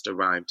just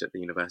arrived at the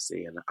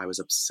university, and I was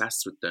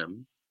obsessed with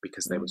them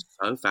because they were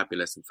so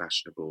fabulous and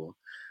fashionable.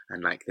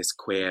 And like this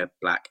queer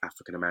Black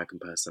African American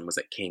person was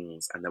at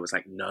King's, and there was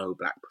like no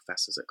Black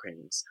professors at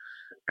King's.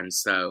 And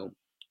so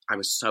I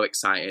was so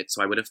excited.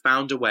 So I would have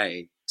found a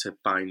way to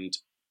find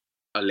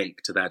a link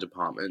to their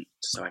department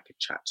so I could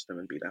chat to them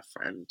and be their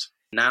friend.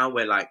 Now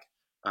we're like,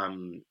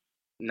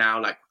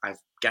 I've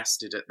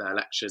guested at their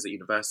lectures at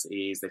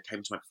universities. They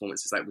came to my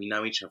performances. Like we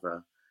know each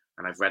other,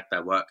 and I've read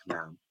their work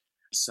now.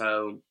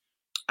 So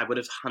I would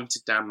have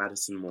hunted down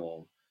Madison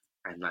Moore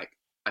and like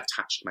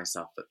attached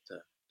myself at the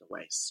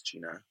waist,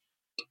 you know.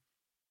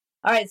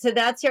 All right, so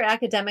that's your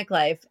academic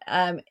life.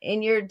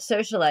 In your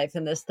social life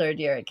in this third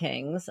year at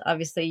King's,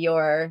 obviously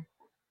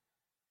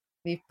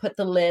we've put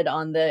the lid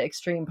on the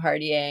extreme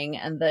partying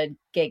and the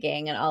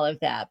gigging and all of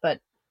that.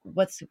 But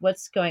what's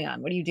going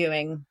on? What are you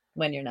doing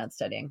when you're not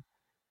studying?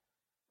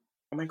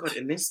 Oh my God,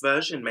 in this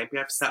version, maybe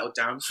I've settled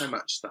down so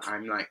much that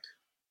I'm like,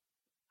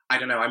 I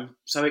don't know, I'm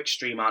so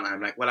extreme, aren't I?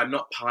 I'm like, well, I'm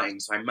not partying,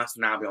 so I must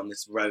now be on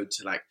this road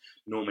to like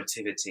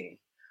normativity.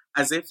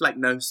 As if like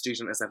no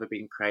student has ever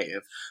been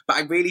creative. But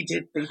I really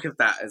did think of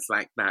that as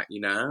like that, you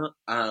know?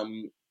 I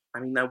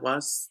mean, there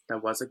was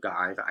a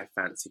guy that I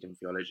fancied in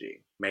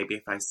theology. Maybe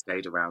if I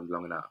stayed around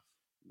long enough,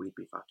 we'd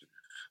be fucking.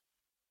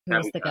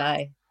 Who's the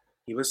guy?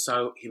 He was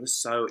so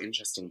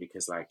interesting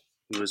because like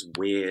he was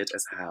weird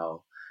as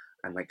hell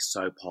and like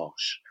so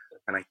posh.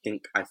 And I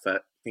think at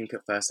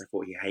first I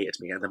thought he hated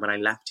me, and then when I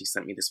left, he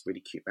sent me this really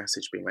cute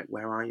message being like,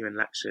 "Where are you in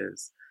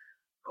lectures?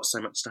 I've got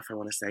so much stuff I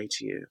want to say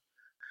to you."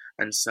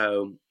 And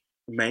so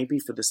maybe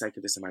for the sake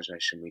of this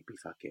imagination, we'd be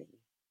fucking.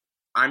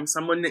 I'm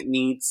someone that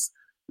needs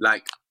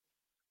like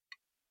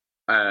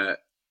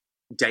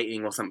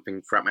dating or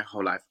something throughout my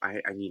whole life.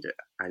 I need it.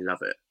 I love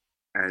it.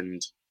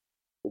 And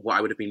what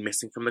I would have been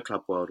missing from the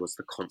club world was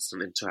the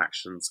constant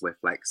interactions with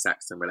like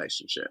sex and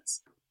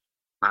relationships.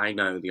 I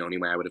know the only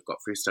way I would have got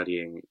through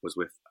studying was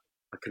with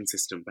a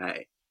consistent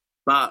bae.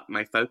 But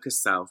my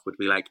focused self would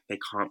be like, they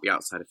can't be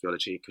outside of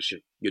theology because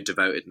you're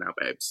devoted now,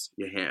 babes.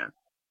 You're here.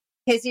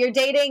 Okay, so you're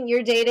dating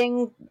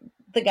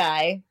the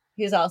guy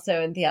who's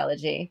also in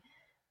theology,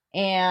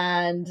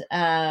 and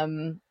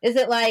is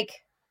it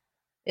like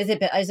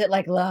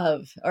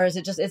love, or is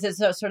it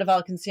sort of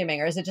all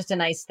consuming, or is it just a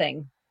nice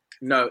thing?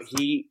 No,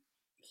 he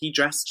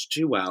dressed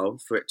too well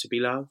for it to be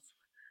love.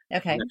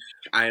 Okay.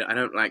 I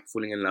don't like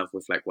falling in love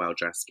with like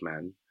well-dressed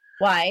men.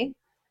 Why?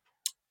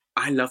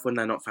 I love when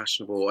they're not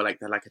fashionable or like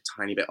they're like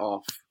a tiny bit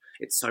off.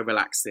 It's so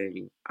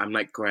relaxing. I'm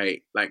like,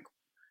 great. Like,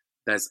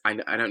 I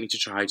don't need to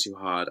try too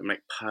hard. I'm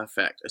like,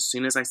 perfect. As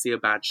soon as I see a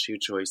bad shoe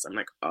choice, I'm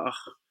like, oh.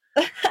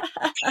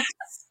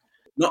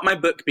 Not my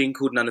book being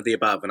called None of the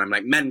Above, and I'm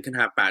like, men can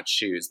have bad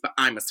shoes, but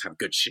I must have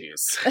good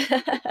shoes.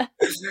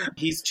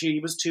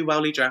 He was too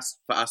wellly dressed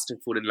for us to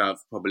fall in love,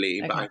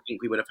 probably, but I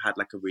think we would have had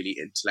like a really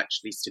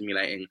intellectually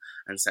stimulating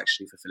and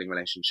sexually fulfilling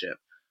relationship.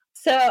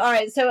 So, all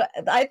right. So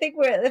I think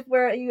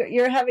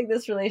you're having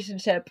this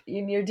relationship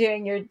and you're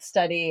doing your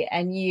study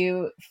and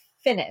you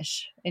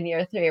finish in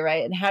year 3,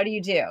 right? And how do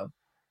you do?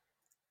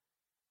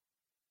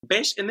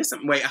 Bish, in this,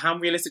 wait, how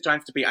realistic do I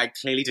have to be? I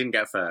clearly didn't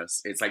get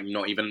first. It's like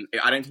not even,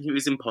 I don't think it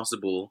was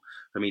impossible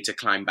for me to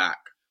climb back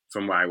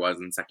from where I was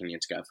in second year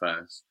to get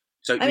first.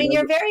 So, I mean,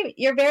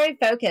 you're very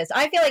focused.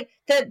 I feel like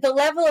the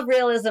level of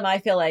realism, I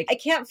feel like I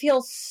can't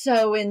feel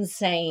so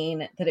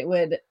insane that it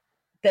would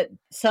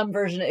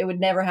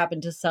never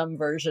happen to some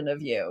version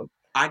of you.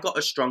 I got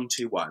a strong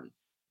 2-1,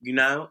 you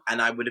know,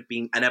 and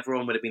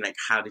everyone would have been like,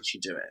 how did she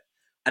do it?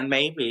 And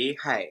maybe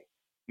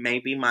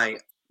my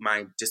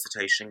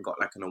dissertation got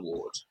like an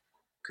award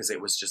because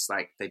it was just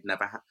like they'd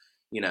never had,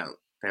 you know,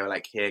 they were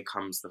like, here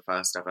comes the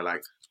first ever,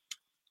 like,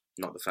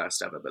 not the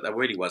first ever, but there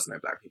really was no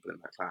black people in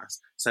that class.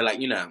 So like,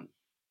 you know,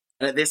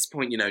 and at this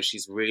point, you know,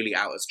 she's really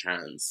out as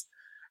trans.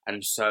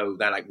 And so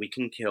they're like, we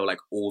can kill like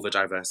all the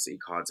diversity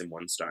cards in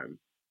one stone.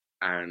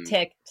 And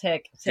tick,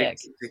 tick, tick.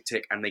 Tick, tick,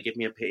 tick. And they give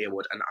me a pity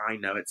award. And I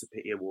know it's a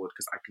pity award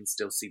because I can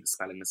still see the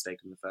spelling mistake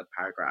in the third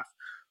paragraph.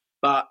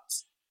 But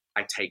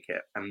I take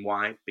it. And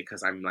why?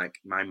 Because I'm like,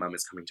 my mum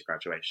is coming to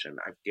graduation.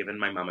 I've given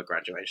my mum a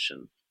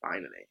graduation,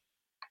 finally.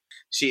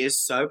 She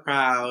is so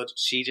proud.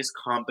 She just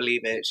can't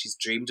believe it. She's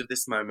dreamed of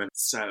this moment.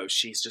 So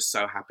she's just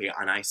so happy.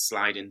 And I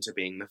slide into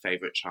being the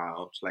favourite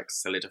child, like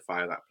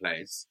solidify that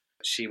place.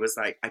 She was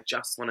like, I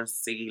just want to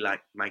see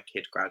like my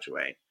kid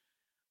graduate.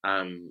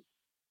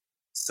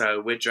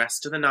 So we're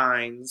dressed to the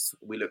nines.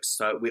 We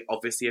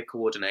obviously are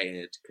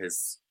coordinated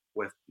because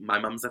my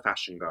mum's a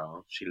fashion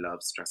girl. She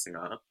loves dressing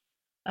up.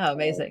 Oh,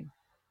 amazing.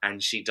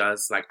 And she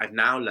does, like, I've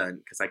now learned,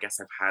 because I guess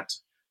I've had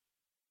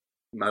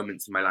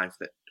moments in my life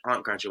that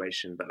aren't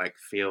graduation, but like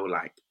feel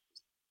like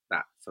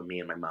that for me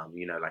and my mum,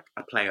 you know, like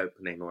a play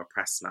opening or a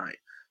press night.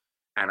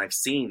 And I've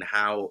seen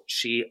how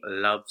she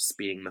loves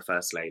being the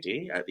first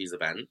lady at these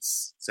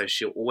events. So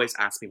she'll always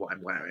ask me what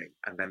I'm wearing.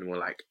 And then we'll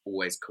like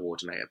always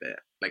coordinate a bit,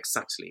 like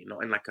subtly,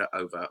 not in like an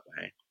overt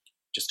way.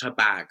 Just her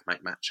bag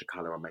might match a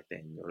colour on my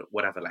thing or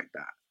whatever like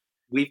that.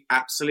 We've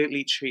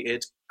absolutely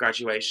treated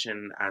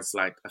graduation as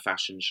like a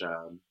fashion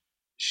show.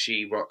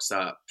 She rocks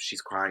up.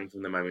 She's crying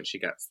from the moment she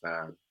gets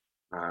there.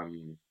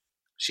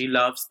 She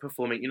loves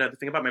performing. You know, the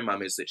thing about my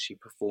mum is that she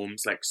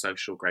performs like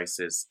social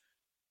graces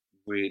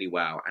really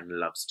well and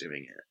loves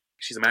doing it.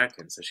 She's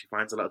American, so she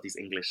finds a lot of these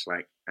English,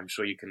 like, I'm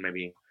sure you can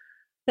maybe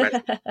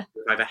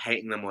either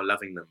hating them or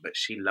loving them, but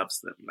she loves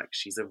them. Like,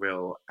 she's a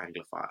real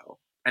Anglophile.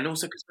 And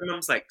also because my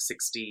mum's like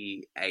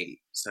 68,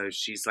 so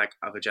she's like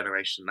of a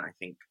generation that I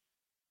think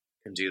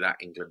can do that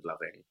England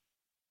loving,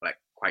 like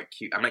quite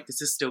cute. I'm like,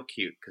 this is still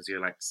cute because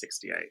you're like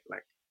 68.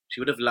 Like,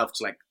 she would have loved,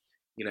 like,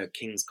 you know,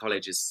 King's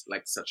College is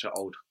like such an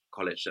old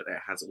college that it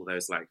has all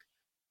those like,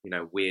 you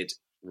know, weird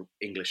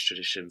English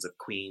traditions of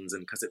queens,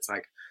 and because it's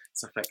like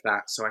stuff like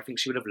that. So I think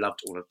she would have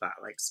loved all of that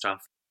like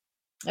stuff.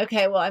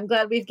 Okay, well, I'm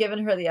glad we've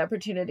given her the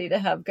opportunity to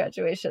have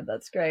graduation.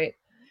 That's great.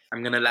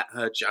 I'm gonna let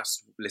her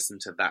just listen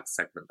to that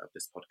segment of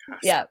this podcast.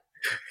 Yeah.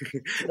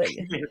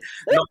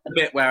 Not the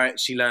bit where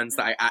she learns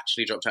that I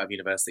actually dropped out of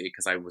university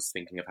because I was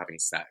thinking of having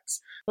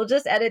sex. We'll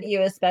just edit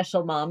you a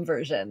special mom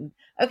version.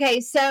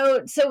 Okay,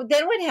 so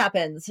then what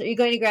happens? Are you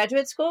going to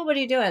graduate school? What are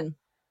you doing?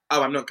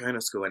 Oh, I'm not going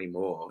to school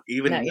anymore.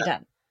 You're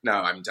done. No,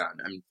 I'm done.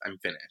 I'm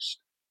finished.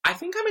 I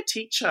think I'm a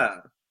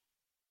teacher.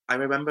 I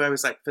remember I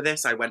was like, for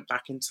this, I went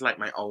back into like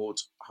my old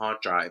hard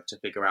drive to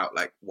figure out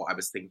like what I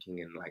was thinking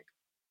in like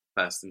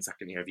first and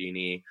second year of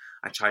uni.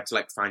 I tried to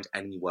like find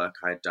any work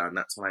I had done.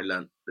 That's when I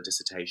learned the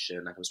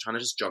dissertation. Like, I was trying to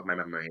just jog my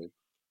memory.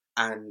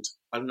 And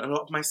a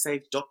lot of my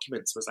saved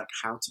documents was like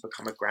how to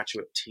become a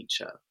graduate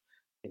teacher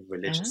in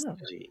religious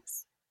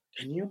studies.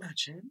 Can you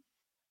imagine?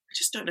 I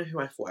just don't know who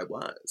I thought I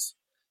was.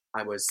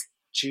 I was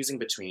choosing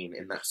between,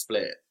 in that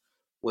split,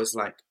 was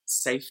like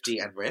safety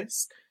and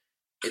risk.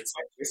 It's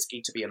like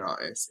risky to be an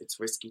artist. It's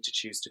risky to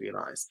choose to be an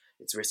artist.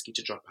 It's risky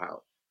to drop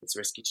out. It's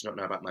risky to not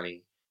know about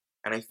money.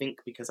 And I think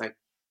because I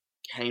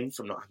came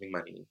from not having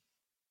money,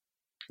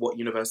 what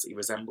university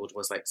resembled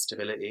was like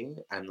stability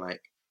and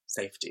like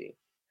safety.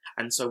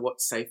 And so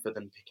what's safer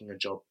than picking a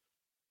job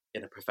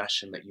in a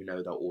profession that you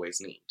know they'll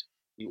always need?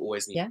 You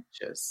always need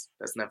teachers.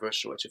 There's never a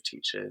shortage of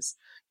teachers.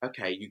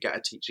 Okay, you get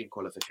a teaching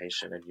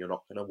qualification and you're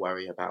not going to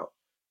worry about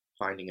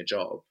finding a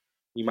job.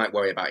 You might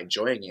worry about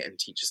enjoying it, and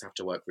teachers have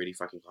to work really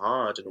fucking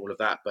hard and all of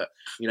that. But,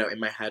 you know, in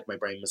my head, my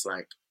brain was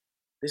like,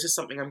 this is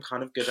something I'm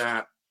kind of good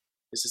at.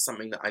 This is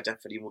something that I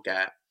definitely will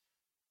get.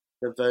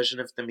 The version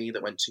of the me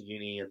that went to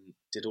uni and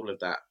did all of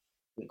that,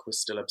 I think,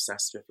 was still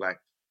obsessed with like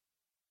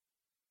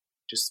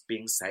just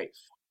being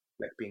safe,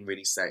 like being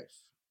really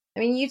safe. I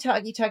mean, you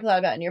talk a lot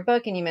about in your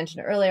book, and you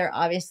mentioned earlier,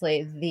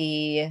 obviously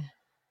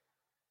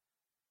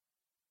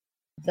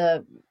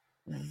the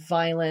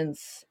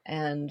violence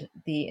and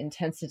the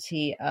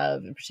intensity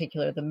of, in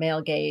particular, the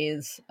male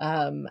gaze,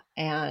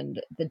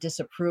 and the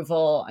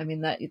disapproval. I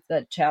mean,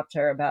 that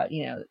chapter about,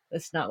 you know,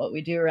 it's not what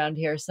we do around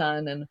here,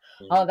 son, and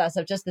all of that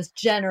stuff. Just this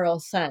general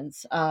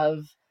sense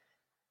of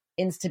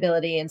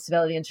instability in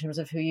terms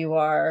of who you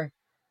are,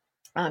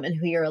 and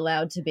who you're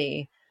allowed to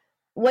be.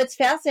 What's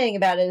fascinating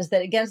about it is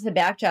that against the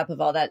backdrop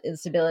of all that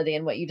instability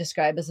and what you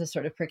describe as a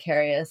sort of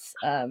precarious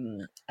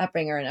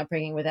upbringing, or an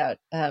upbringing without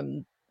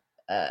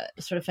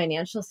sort of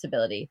financial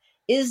stability,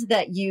 is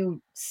that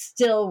you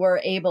still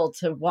were able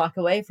to walk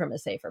away from a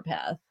safer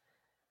path.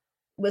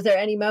 Was there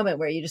any moment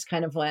where you just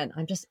kind of went,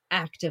 I'm just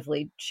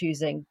actively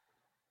choosing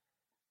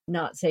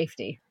not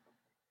safety?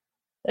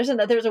 There's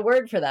a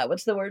word for that.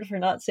 What's the word for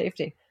not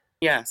safety?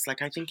 Yes,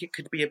 like I think it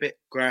could be a bit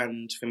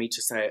grand for me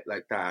to say it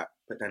like that,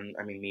 but then,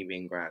 I mean, me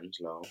being grand,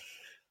 lol,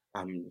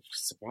 I'm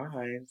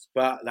surprised.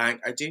 But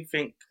like, I do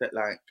think that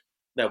like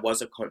there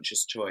was a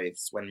conscious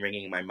choice when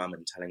ringing my mum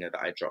and telling her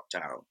that I dropped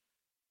out,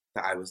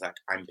 that I was like,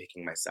 I'm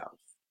picking myself.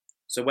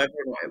 So whether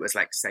or not it was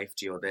like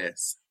safety or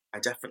this, I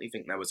definitely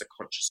think there was a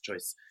conscious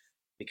choice,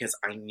 because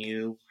I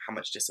knew how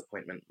much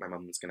disappointment my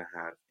mum was going to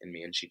have in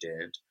me, and she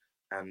did.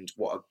 And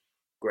what a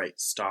great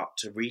start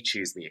to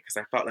re-choose me,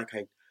 because I felt like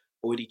I'd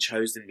already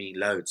chosen me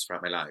loads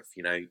throughout my life.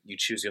 You know, you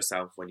choose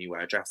yourself when you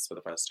wear a dress for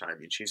the first time.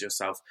 You choose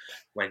yourself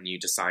when you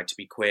decide to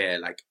be queer.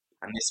 Like,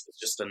 and this was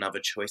just another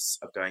choice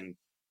of going,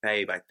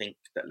 babe, I think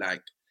that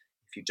like,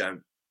 if you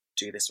don't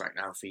do this right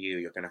now for you,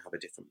 you're going to have a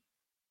different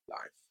life.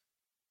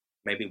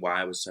 Maybe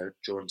why I was so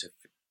drawn to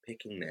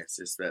picking this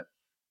is that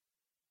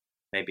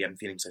maybe I'm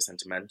feeling so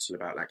sentimental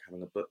about like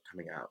having a book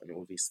coming out and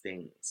all these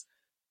things,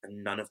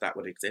 and none of that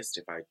would exist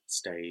if I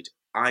stayed.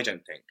 I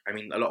don't think. I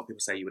mean, a lot of people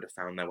say you would have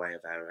found their way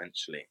there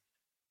eventually,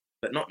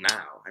 but not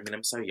now. I mean,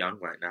 I'm so young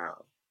right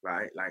now,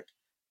 right? Like,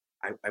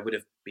 I would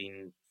have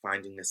been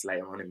finding this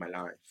later on in my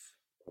life,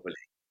 probably.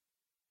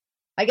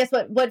 I guess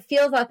what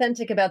feels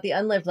authentic about the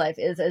unlived life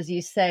is, as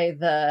you say,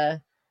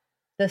 the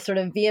sort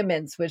of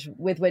vehemence with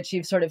which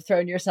you've sort of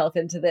thrown yourself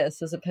into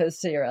this, as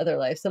opposed to your other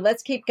life. So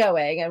let's keep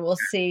going, and we'll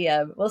see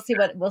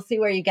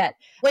where you get.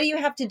 What do you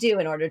have to do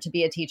in order to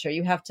be a teacher?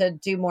 You have to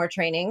do more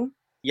training.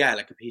 Yeah,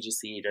 like a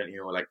PGCE, don't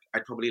you? Or like,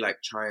 I'd probably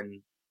like try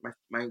and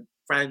my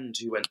friend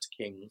who went to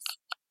King's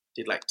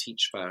did like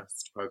Teach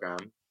First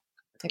program.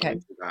 Okay,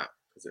 do that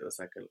because it was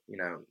like a, you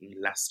know,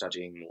 less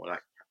studying, more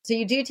like. So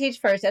you do Teach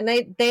First, and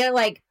they're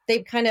like,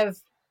 they kind of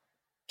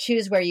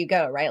choose where you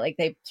go, right? Like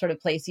they sort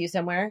of place you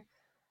somewhere.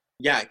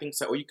 Yeah, I think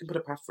so. Or you can put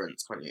a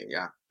preference, can't you?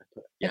 Yeah.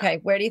 Okay.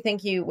 Where do you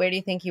think you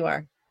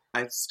are?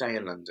 I stay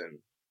in London.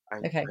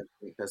 Okay. I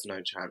think there's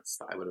no chance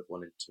that I would have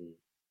wanted to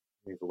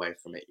move away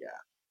from it yet.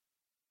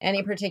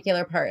 Any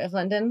particular part of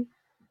London?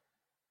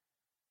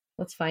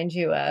 Let's find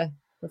you a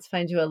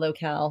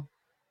locale.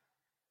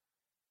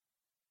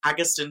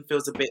 Haggerston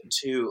feels a bit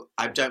too.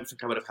 I don't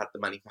think I would have had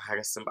the money for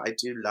Haggerston, but I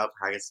do love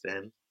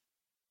Haggerston.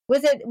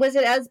 Was it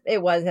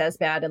was as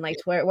bad? And like,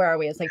 where are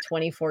we? It's like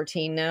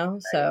 2014 now.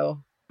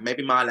 So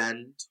maybe Mile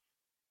End.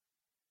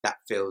 That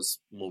feels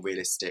more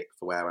realistic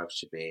for where I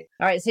should be.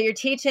 All right. So you're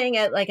teaching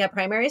at like a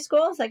primary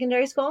school,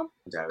 secondary school?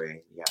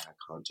 Secondary. Yeah, I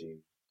can't do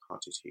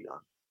too young.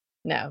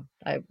 No,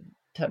 I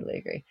totally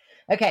agree.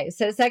 Okay.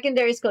 So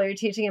secondary school, you're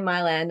teaching in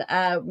Mile End.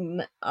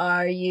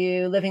 Are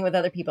you living with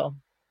other people?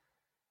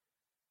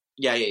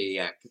 Yeah.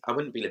 I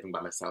wouldn't be living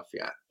by myself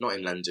yet. Not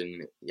in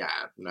London. Yeah,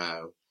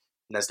 no.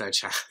 There's no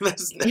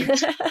chance.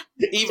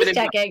 Even in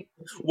checking.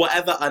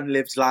 Whatever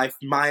unlived life,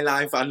 my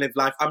life, unlived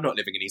life, I'm not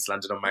living in East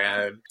London on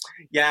my own.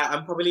 Yeah,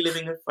 I'm probably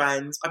living with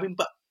friends. I mean,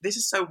 but this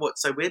is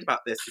what's so weird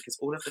about this, because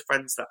all of the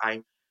friends that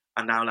I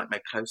are now like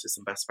my closest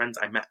and best friends,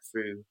 I met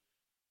through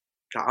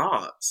the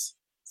arts.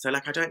 So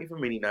like, I don't even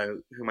really know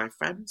who my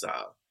friends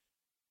are.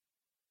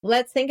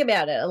 Let's think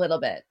about it a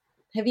little bit.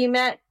 Are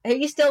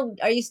you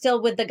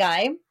still with the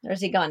guy, or is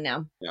he gone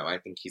now? No, I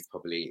think he's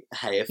probably,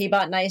 hey, if he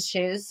bought nice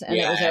shoes and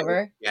it was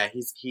over. Yeah,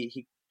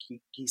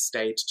 he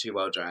stayed too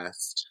well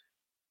dressed.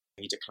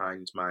 He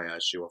declined my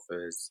shoe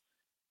offers.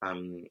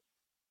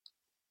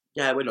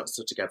 Yeah, we're not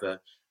still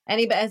together.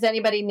 Has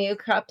anybody new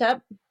cropped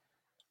up?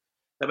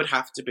 There would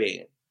have to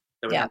be.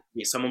 There would have to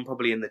be someone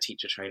probably in the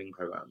teacher training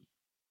program.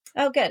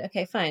 Oh, good.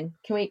 Okay, fine.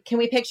 Can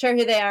we picture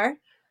who they are?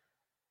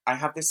 I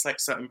have this like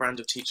certain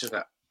brand of teacher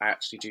that I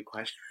actually do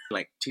question.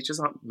 Like,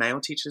 male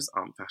teachers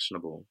aren't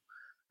fashionable,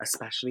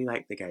 especially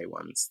like the gay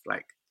ones.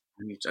 Like,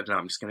 I don't know,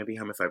 I'm just going to be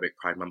homophobic.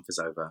 Pride Month is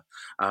over.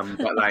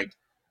 But like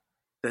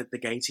the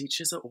gay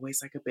teachers are always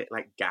like a bit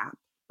like Gap,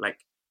 like,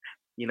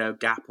 you know,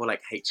 Gap or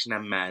like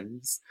H&M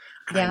Men's.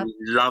 And I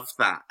love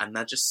that. And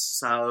they're just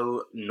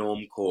so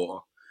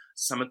normcore.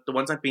 Some of the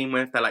ones I've been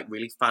with, they're like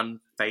really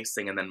fun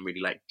facing and then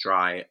really like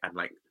dry and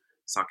like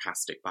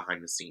sarcastic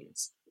behind the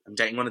scenes. I'm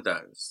dating one of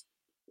those.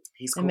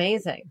 He's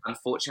amazing.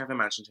 Unfortunately, I've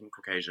imagined him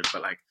Caucasian,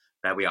 but like,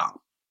 there we are.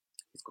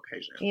 He's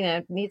Caucasian. You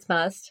know, needs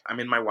must. I'm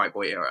in my white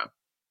boy era.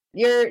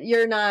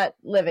 You're not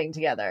living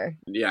together.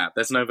 Yeah,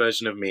 there's no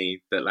version of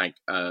me that like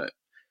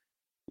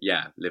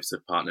lives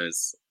with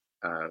partners.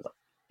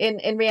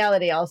 In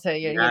reality, also,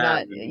 you're Yeah,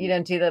 not, you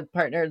don't do the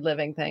partnered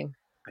living thing.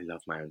 I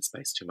love my own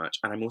space too much,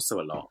 and I'm also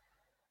a lot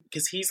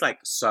because he's like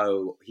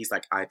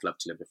I'd love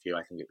to live with you.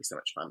 I think it'd be so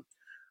much fun.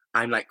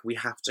 I'm like, we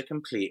have to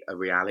complete a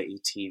reality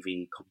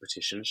TV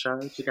competition show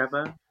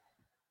together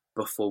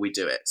before we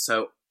do it.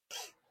 So,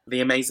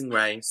 The Amazing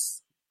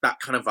Race, that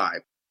kind of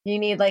vibe. You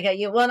need like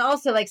well, and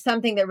also like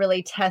something that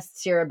really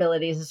tests your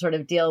ability to sort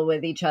of deal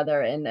with each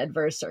other in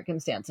adverse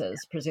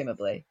circumstances,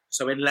 presumably.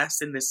 So,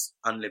 unless in this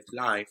unlived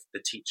life the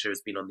teacher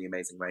has been on The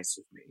Amazing Race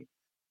with me,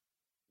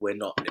 we're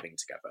not living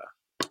together.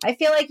 I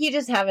feel like you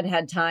just haven't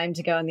had time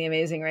to go on The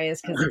Amazing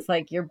Race because it's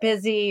like you're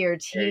busy, you're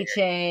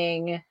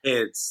teaching.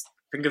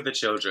 Think of the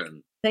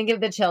children. Think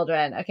of the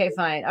children. Okay,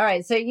 fine. All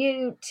right. So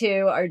you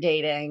two are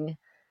dating,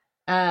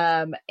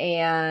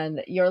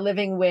 and you're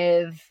living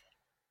with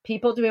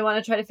people. Do we want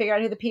to try to figure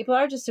out who the people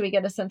are just so we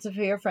get a sense of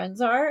who your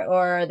friends are?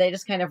 Or are they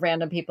just kind of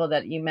random people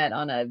that you met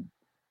on a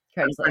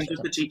Craigslist? I'm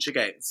with the teacher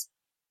gays.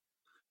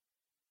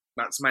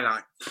 That's my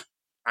life.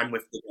 I'm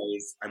with the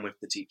gays. I'm with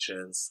the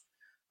teachers.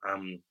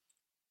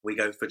 We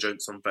go for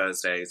drinks on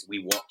Thursdays.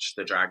 We watch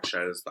the drag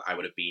shows that I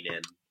would have been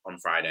in on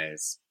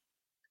Fridays.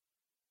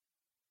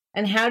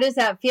 And how does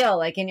that feel?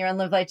 Like in your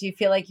unlived life, do you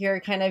feel like you're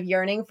kind of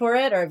yearning for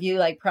it, or have you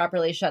like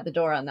properly shut the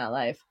door on that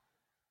life?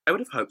 I would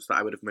have hoped that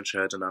I would have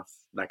matured enough,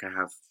 like I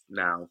have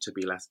now, to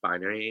be less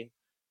binary.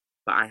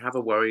 But I have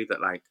a worry that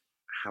like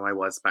how I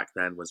was back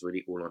then was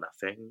really all or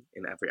nothing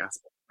in every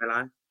aspect of my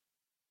life.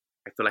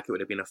 I feel like it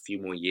would have been a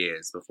few more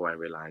years before I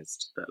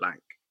realized that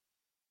like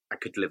I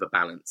could live a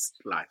balanced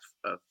life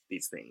of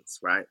these things,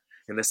 right?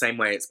 In the same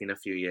way, it's been a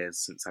few years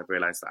since I've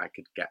realized that I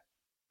could get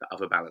the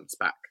other balance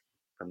back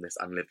from this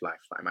unlived life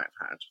that I might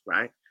have had,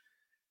 right?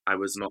 I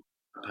was not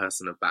a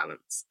person of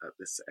balance at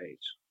this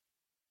age.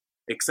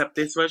 Except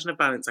this version of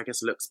balance, I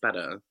guess, looks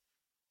better.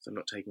 So I'm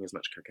not taking as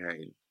much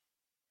cocaine.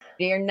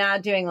 You're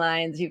not doing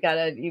lines. You've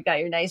got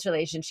your nice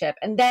relationship.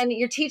 And then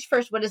your teach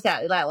first, what is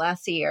that? That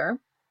last year?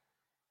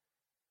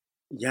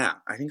 Yeah,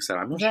 I think so.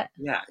 I'm not sure.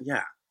 Yeah.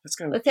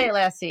 Let's say it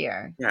lasts a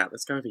year. Yeah,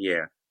 let's go with a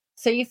year.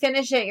 So you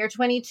finish it, you're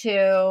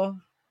 22,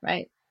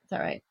 right? Is that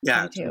right?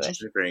 Yeah, 22-ish.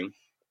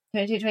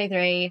 22,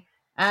 23.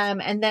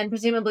 And then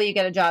presumably you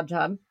get a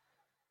job.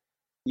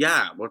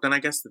 Yeah, well then I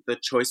guess the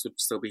choice would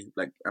still be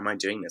like, am I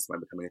doing this? Am I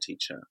becoming a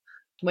teacher?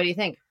 What do you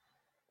think?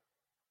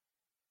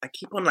 I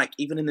keep on like,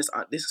 even in this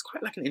is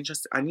quite like an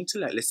interesting, I need to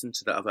like listen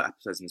to the other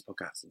episodes in this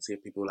podcast and see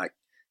if people like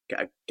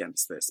get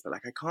against this. But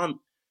like I can't,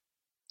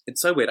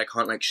 it's so weird, I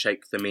can't like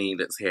shake the me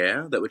that's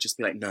here that would just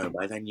be like, no,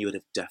 by then you would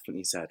have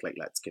definitely said like,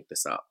 let's give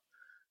this up.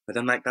 But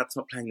then like, that's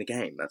not playing the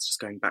game. That's just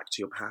going back to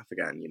your path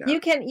again, you know? You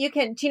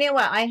can, do you know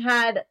what? I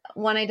had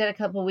one I did a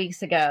couple of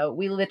weeks ago.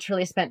 We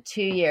literally spent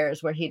 2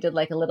 years where he did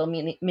like a little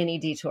mini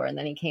detour and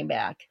then he came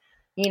back,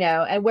 you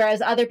know, and whereas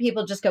other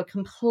people just go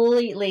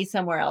completely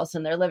somewhere else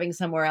and they're living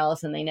somewhere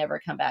else and they never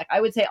come back.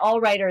 I would say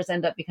all writers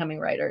end up becoming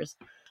writers.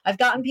 I've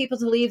gotten people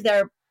to leave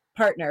their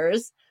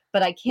partners,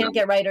 but I can't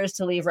get writers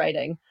to leave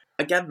writing.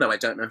 Again, though, I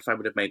don't know if I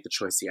would have made the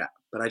choice yet,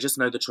 but I just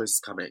know the choice is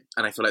coming.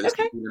 And I feel like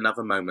there's been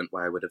another moment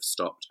where I would have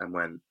stopped and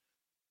went,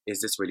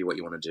 is this really what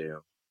you want to do?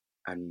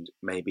 And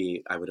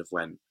maybe I would have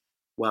went,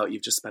 well,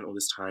 you've just spent all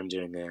this time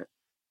doing it.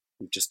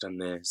 You've just done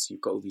this.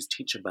 You've got all these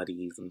teacher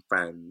buddies and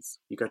friends.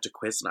 You go to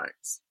quiz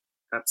nights.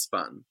 That's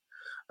fun.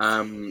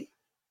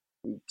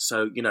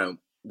 So, you know,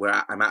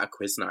 I'm at a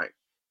quiz night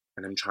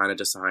and I'm trying to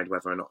decide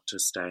whether or not to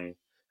stay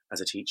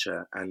as a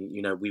teacher. And,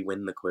 you know, we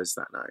win the quiz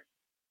that night.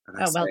 And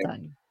I well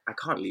done. I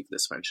can't leave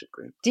this friendship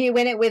group. Do you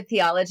win it with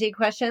theology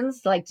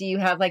questions? Like, do you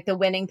have like the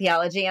winning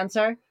theology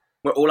answer?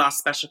 We're all our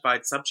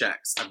specified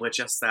subjects and we're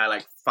just there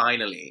like,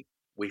 finally,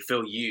 we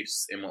feel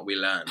use in what we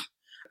learn.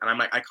 And I'm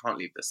like, I can't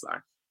leave this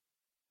life.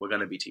 We're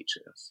going to be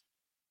teachers.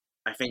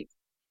 I think,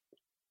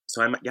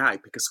 so I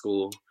pick a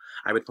school.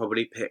 I would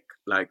probably pick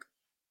like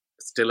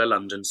still a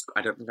London school.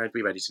 I don't think I'd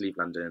be ready to leave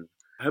London.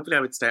 Hopefully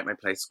I would stay at my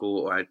play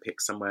school or I'd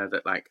pick somewhere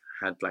that like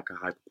had like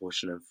a high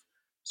proportion of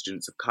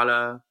students of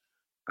colour.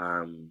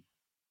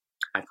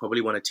 I'd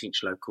probably want to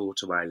teach local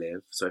to where I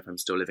live. So if I'm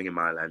still living in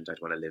Mile End,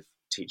 I'd want to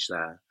teach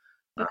there.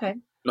 Okay.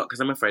 Not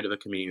because I'm afraid of a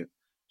commute,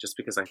 just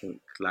because I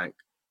think like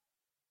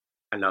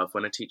I love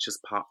when a teacher's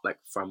part like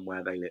from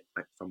where they live,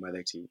 like from where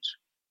they teach.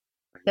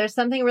 There's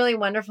something really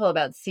wonderful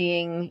about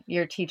seeing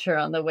your teacher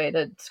on the way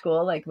to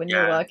school, like when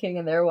you're walking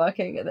and they're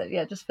walking, and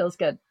it just feels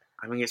good.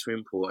 I think it's really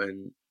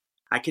important.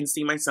 I can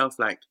see myself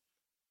like,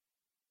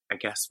 I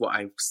guess what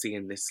I see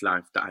in this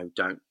life that I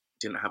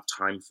didn't have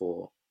time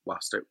for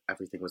whilst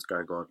everything was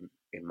going on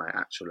in my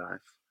actual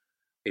life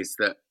is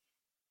that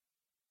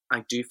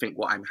I do think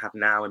what I have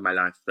now in my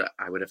life that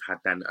I would have had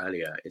then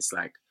earlier is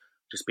like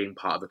just being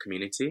part of a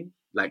community,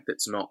 like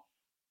that's not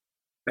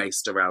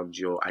based around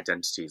your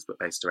identities, but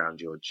based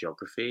around your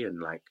geography and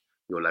like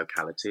your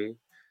locality.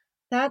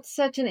 That's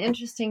such an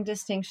interesting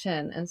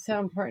distinction and so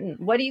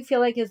important. What do you feel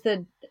like is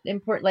the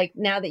important, like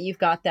now that you've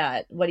got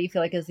that, what do you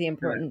feel like is the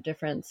important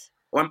difference?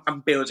 Well,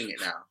 I'm building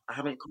it now. I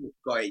haven't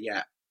got it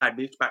yet. I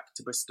moved back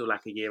to Bristol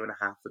like a year and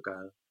a half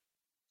ago.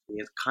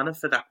 Yeah, kind of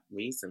for that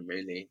reason,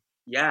 really.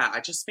 Yeah, I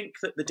just think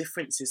that the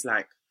difference is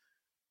like,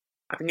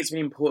 I think it's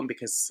really important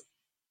because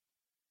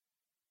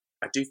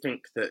I do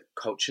think that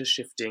culture's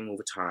shifting all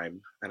the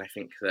time. And I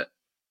think that,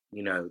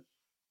 you know,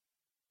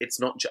 it's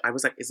not, I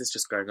was like, is this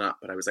just going up?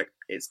 But I was like,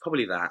 it's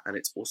probably that. And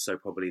it's also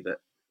probably that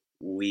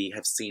we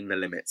have seen the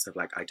limits of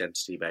like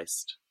identity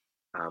based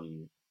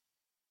um,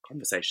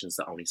 conversations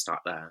that only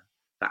start there.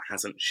 That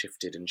hasn't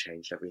shifted and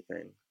changed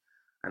everything.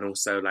 And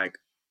also, like,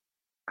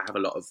 I have a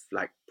lot of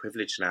like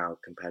privilege now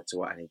compared to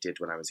what I did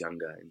when I was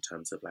younger in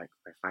terms of like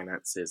my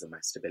finances and my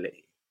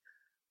stability.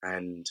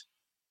 And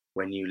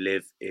when you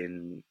live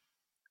in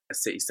a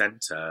city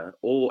centre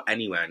or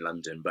anywhere in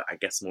London, but I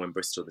guess more in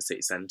Bristol, the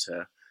city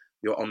centre,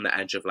 you're on the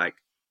edge of like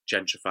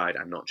gentrified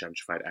and not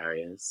gentrified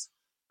areas.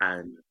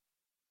 And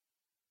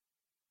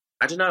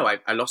I don't know,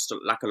 I lost,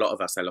 like a lot of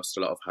us, I lost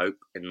a lot of hope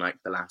in like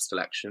the last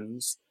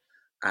elections.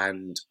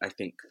 And I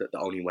think that the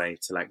only way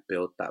to like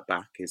build that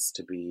back is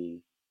to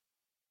be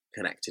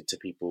connected to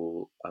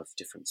people of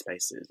different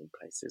spaces and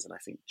places. And I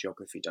think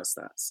geography does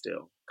that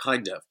still,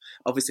 kind of.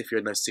 Obviously, if you're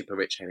in those super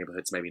rich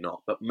neighborhoods, maybe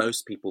not. But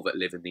most people that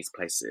live in these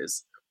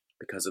places,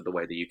 because of the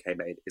way the UK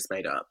is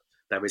made up,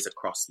 there is a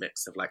cross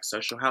mix of like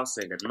social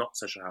housing and not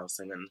social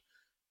housing and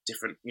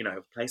different, you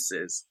know,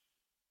 places.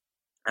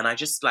 And I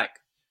just like,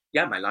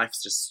 yeah, my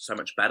life's just so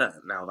much better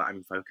now that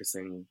I'm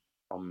focusing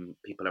on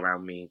people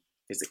around me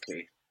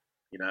physically,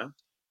 you know?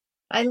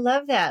 I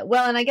love that.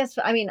 Well, and I guess,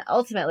 I mean,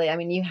 ultimately, I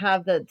mean, you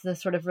have the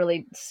sort of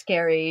really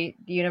scary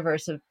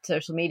universe of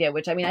social media,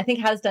 which I mean, I think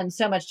has done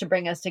so much to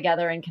bring us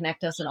together and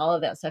connect us and all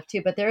of that stuff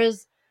too. But there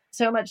is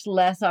so much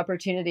less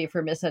opportunity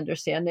for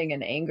misunderstanding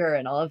and anger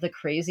and all of the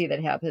crazy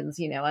that happens,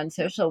 you know, on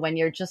social when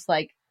you're just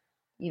like,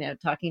 you know,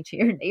 talking to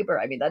your neighbor.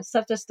 I mean, that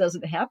stuff just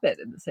doesn't happen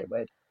in the same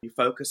way. You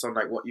focus on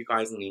like what you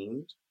guys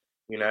need,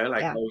 you know,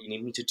 like, Yeah. oh, you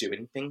need me to do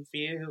anything for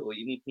you, or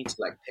you need me to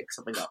like pick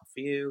something up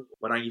for you.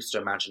 When I used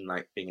to imagine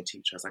like being a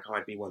teacher, I was like, oh,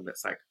 I'd be one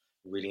that's like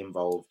really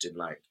involved in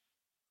like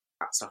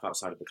stuff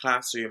outside of the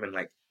classroom and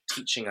like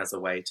teaching as a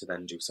way to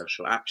then do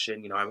social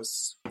action. You know, I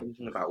was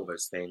thinking about all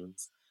those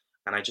things.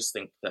 And I just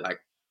think that like,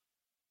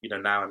 you know,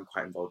 now I'm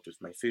quite involved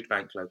with my food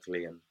bank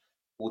locally, and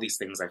all these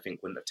things I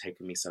think wouldn't have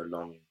taken me so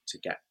long to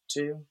get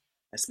to.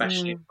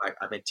 Especially like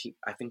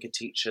I think a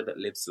teacher that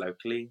lives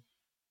locally.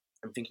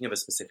 I'm thinking of a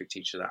specific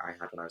teacher that I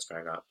had when I was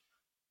growing up,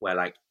 where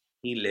like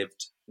he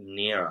lived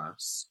near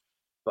us,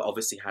 but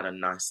obviously had a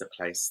nicer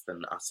place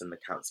than us in the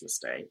council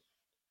estate.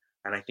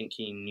 And I think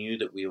he knew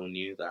that we all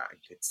knew that and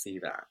could see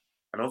that.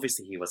 And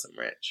obviously he wasn't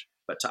rich,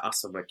 but to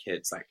us when we're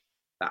kids, like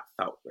that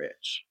felt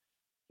rich.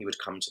 He would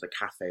come to the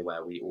cafe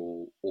where we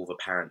all the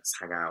parents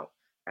hang out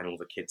and all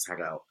the kids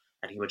hang out,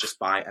 and he would just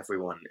buy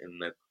everyone in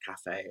the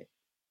cafe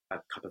a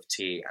cup of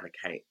tea and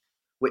a cake,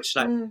 which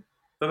like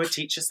for a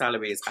teacher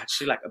salary is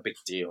actually like a big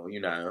deal,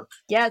 you know?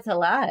 Yeah, it's a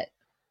lot.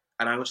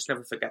 And I will just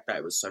never forget that.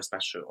 It was so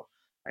special.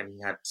 And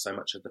he had so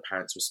much of the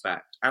parents'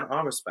 respect and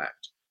our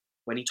respect.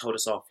 When he told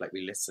us off, like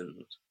we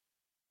listened.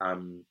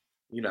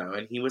 You know,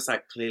 and he was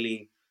like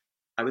clearly,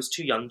 I was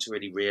too young to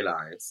really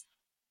realise.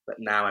 But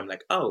now I'm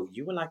like, oh,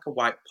 you were like a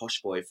white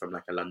posh boy from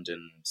like a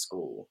London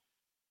school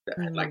that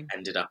had like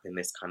ended up in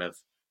this kind of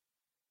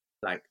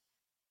like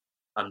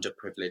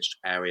underprivileged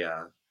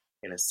area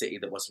in a city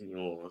that wasn't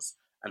yours.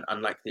 And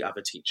unlike the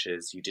other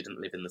teachers, you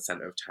didn't live in the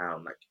centre of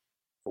town. Like,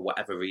 for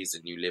whatever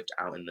reason, you lived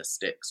out in the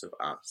sticks with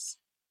us.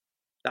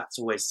 That's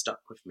always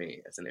stuck with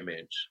me as an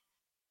image.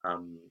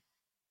 And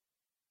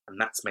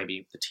that's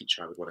maybe the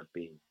teacher I would want to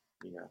be,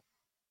 you know.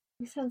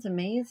 He sounds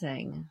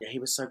amazing. Yeah, he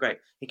was so great.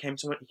 He came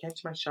to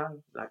my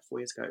show like 4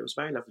 years ago. It was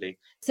very lovely.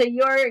 So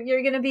you're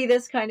going to be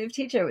this kind of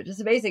teacher, which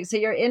is amazing. So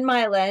you're in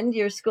Mile End.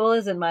 Your school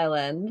is in Mile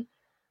End.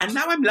 And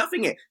now I'm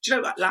loving it. Do you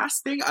know that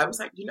last thing? I was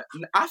like, you know,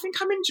 I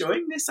think I'm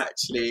enjoying this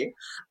actually.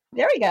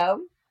 There we go.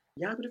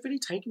 Yeah, I would have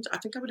really I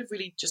think I would have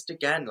really just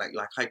again, like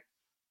I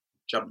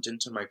jumped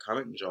into my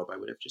current job, I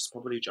would have just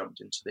probably jumped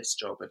into this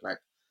job and like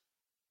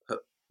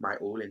put my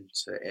all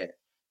into it.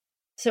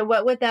 So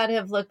what would that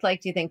have looked like,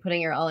 do you think,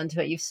 putting your all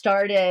into it? You've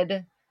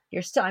started,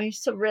 you're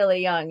still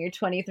really young. You're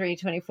 23,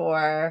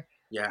 24.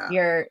 Yeah.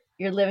 You're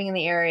living in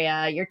the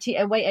area.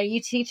 Wait, are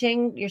you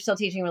teaching? You're still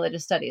teaching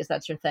religious studies.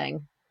 That's your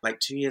thing. Like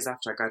 2 years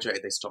after I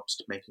graduated, they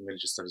stopped making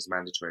religious studies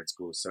mandatory in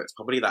schools. So it's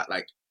probably that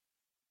like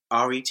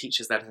RE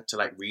teachers then had to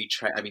like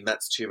retrain. I mean,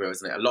 that's too real,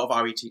 isn't it? A lot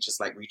of RE teachers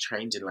like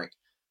retrained in like,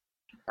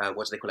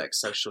 what do they call it? Like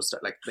social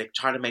stuff. Like they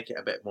try to make it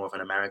a bit more of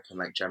an American,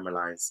 like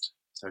generalized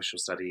social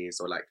studies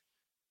or like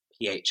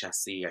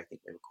PHSE, I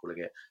think they were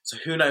calling it. So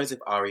who knows if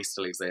RE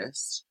still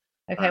exists?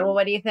 Okay, well,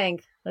 what do you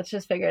think? Let's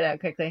just figure it out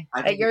quickly.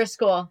 At your it,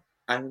 school?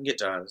 I think it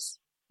does.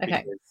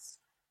 Okay. Because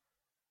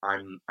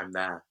I'm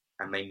there,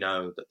 and they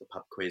know that the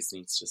pub quiz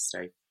needs to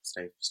stay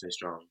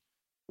strong.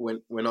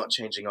 We're not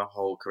changing our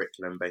whole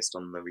curriculum based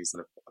on the reason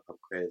of a pub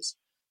quiz.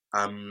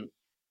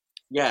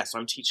 Yeah, so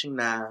I'm teaching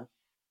there,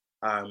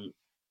 and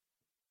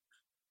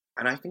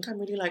I think I'm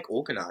really like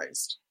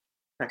organized.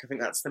 Like I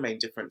think that's the main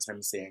difference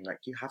I'm seeing. Like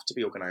you have to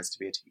be organized to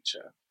be a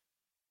teacher.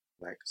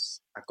 Like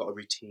I've got a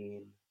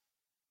routine.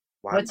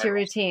 Why am What's I your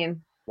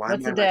routine? why am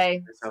What's I a writing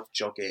day? myself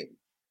jogging?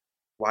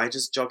 Why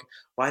does jog?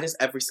 Why does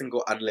every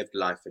single unlived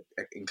life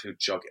include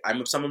jogging?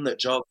 I'm someone that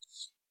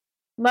jogs.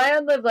 My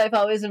unlived life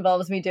always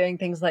involves me doing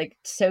things like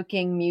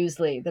soaking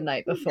muesli the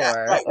night Yeah, before,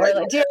 right, or right,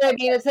 like, do you know what I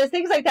mean? It says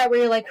things like that where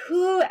you're like,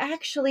 who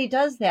actually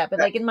does that? But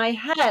right. like in my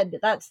head,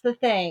 that's the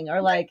thing.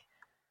 Or Right. like,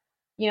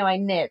 I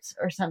knit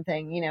or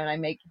something, and I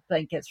make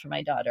blankets for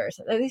my daughter.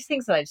 So these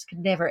things that I just could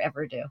never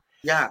ever do.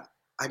 Yeah,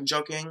 I'm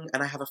jogging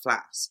and I have a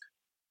flask.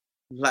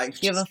 Like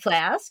Do you have just a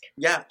flask?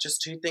 yeah,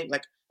 just two things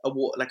like a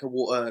water, like a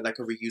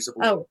reusable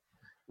water. Oh,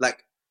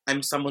 Like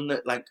I'm someone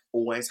that like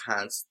always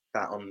has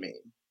that on me.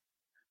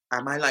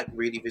 Am I like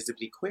really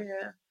visibly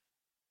queer?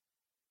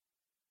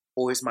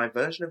 Or is my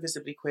version of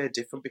visibly queer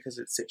different because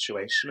it's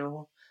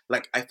situational?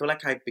 Like I feel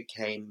like I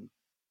became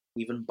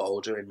even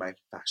bolder in my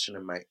fashion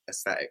and my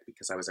aesthetic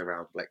because I was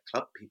around like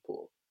club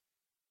people.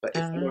 But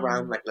if I'm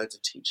around um, like loads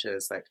of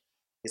teachers, like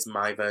is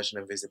my version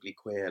of visibly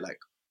queer like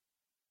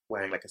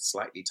wearing like a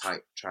slightly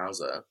tight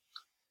trouser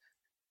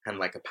and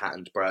like a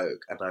patterned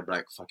brogue, and I'm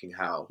like, fucking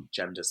hell,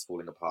 gender's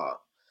falling apart.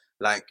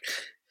 Like,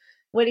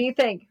 what do you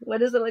think? What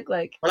does it look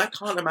like? well, I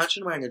can't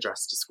imagine wearing a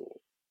dress to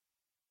school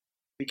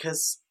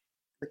because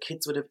the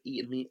kids would have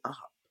eaten me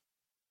up.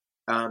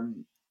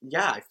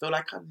 Yeah, I feel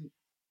like I'm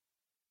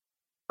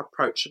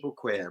approachable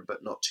queer,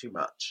 but not too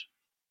much.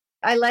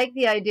 I like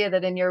the idea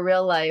that in your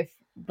real life,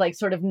 like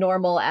sort of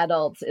normal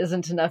adults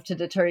isn't enough to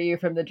deter you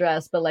from the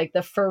dress, but like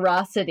the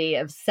ferocity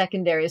of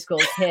secondary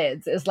school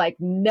kids is like,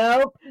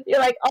 nope. You're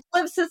like,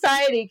 all of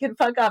society can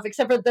fuck off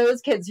except for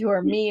those kids who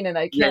are mean and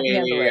I Yeah, can't yeah,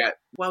 handle yeah, it. yeah.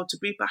 Well, to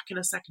be back in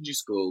a secondary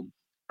school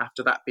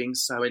after that being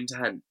so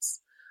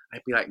intense,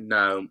 I'd be like,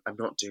 no, I'm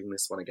not doing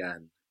this one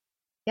again.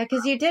 Yeah,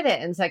 because you did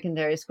it in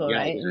secondary school, Yeah,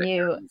 I right? did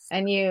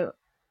And it. you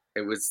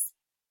It was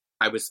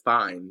I was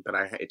fine, but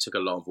it took a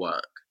lot of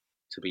work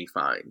to be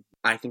fine.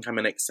 I think I'm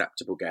an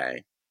acceptable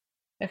gay,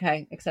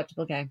 okay,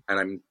 acceptable gay.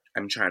 and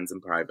I'm trans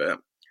and private.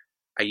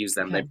 I use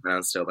them they Okay.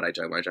 pronouns still, but I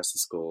don't wear dress to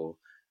school.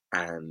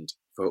 And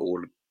for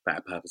all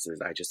better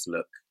purposes, I just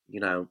look,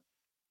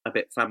 a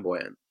bit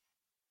flamboyant.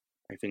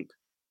 I think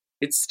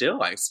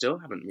I still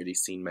haven't really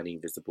seen many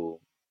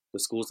visible the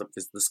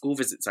school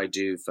visits I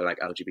do for like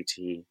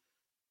LGBT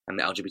and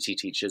the LGBT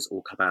teachers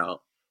all come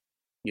out,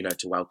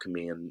 to welcome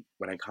me. And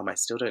when I come, I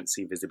still don't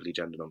see visibly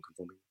gender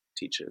non-conforming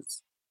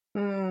teachers.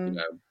 You Mm,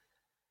 know,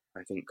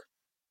 I think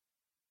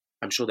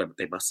I'm sure that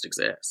they must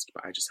exist,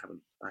 but I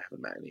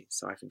haven't met any.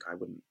 So I think I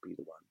wouldn't be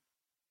the one.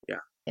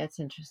 Yeah. that's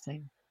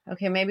interesting.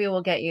 Okay, maybe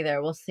we'll get you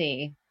there. We'll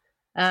see.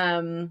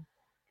 Um,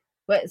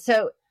 But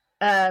so,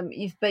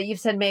 you've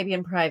said maybe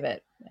in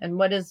private. And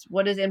what does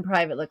in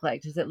private look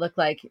like? Does it look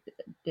like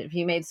have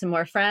you made some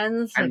more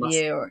friends? I Have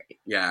must, you?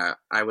 yeah,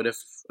 I would have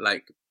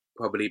like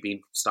probably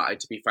been started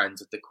to be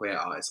friends with the queer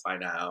artists by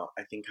now.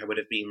 I think I would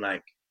have been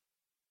like,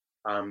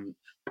 um,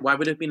 well, I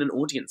would have been an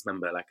audience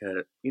member, like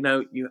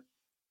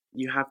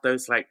you have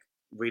those like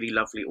really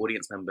lovely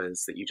audience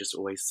members that you just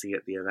always see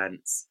at the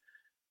events.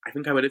 I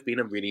think I would have been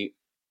a really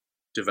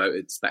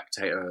devoted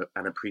spectator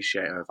and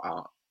appreciator of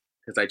art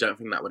because I don't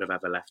think that would have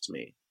ever left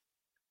me.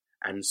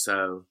 And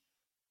so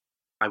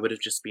I would have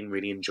just been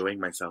really enjoying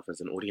myself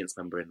as an audience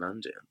member in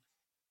London.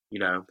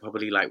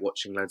 Probably like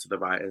watching loads of the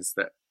writers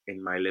that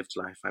in my lived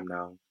life I'm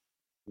now,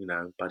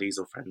 buddies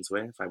or friends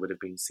with. I would have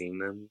been seeing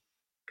them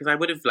because I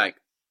would have like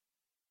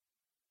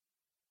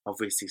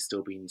obviously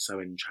still been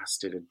so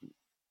interested and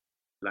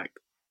like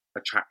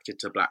attracted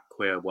to Black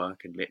queer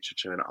work and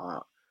literature and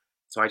art.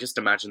 So I just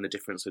imagine the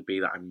difference would be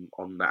that I'm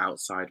on the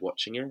outside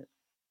watching it,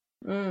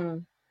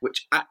 Mm.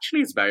 which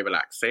actually is very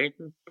relaxing.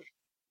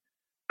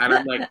 And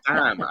I'm like,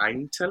 damn, I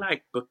need to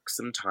like book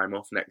some time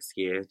off next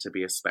year to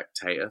be a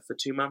spectator for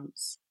 2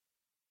 months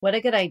What a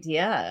good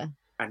idea.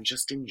 and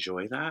just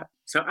enjoy that.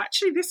 So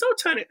actually, this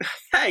alternative,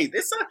 hey,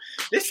 this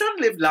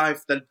unlived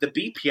life, the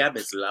BPM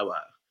is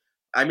lower.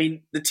 I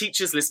mean, the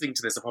teachers listening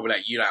to this are probably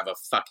like, you don't have a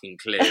fucking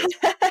clue.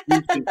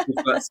 You think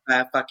you've got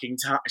spare fucking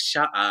time?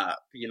 Shut up,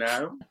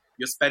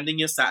 You're spending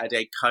your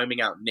Saturday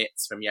combing out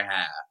knits from your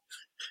hair.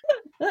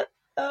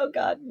 Oh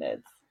God,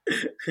 Nits.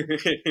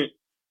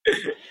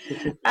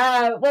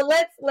 Well,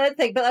 let's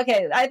think. But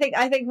okay, I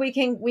think we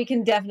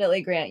can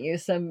definitely grant you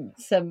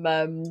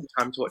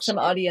Time to watch some some.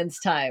 audience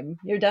time.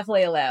 You're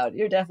definitely allowed.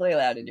 You're definitely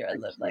allowed in your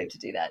Thank unlived life you. to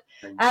do that.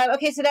 Thank you.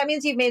 Okay, so that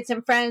means you've made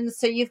some friends.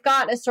 So you've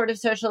got a sort of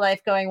social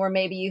life going where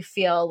maybe you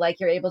feel like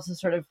you're able to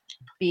sort of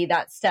be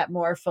that step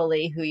more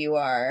fully who you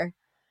are.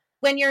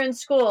 When you're in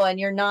school and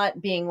you're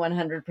not being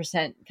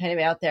 100% kind of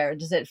out there,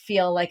 does it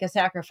feel like a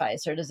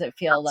sacrifice or does it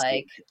feel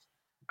like,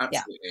 Absolutely.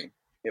 yeah, Absolutely.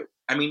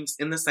 I mean,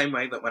 in the same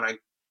way that when I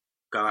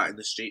go out in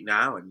the street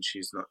now and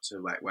choose not to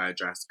like wear a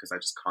dress because I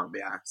just can't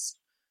be asked,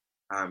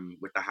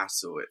 with the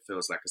hassle, it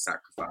feels like a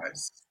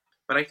sacrifice.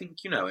 But I think,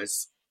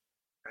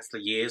 as the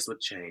years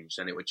would change,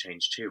 then it would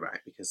change too,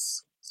 right?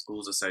 Because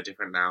schools are so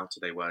different now to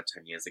they were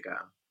 10 years ago.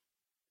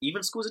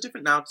 Even schools are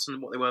different now to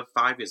what they were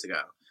 5 years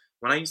ago.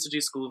 When I used to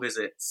do school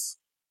visits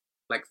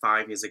like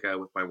 5 years ago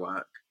with my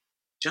work,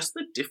 just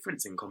the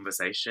difference in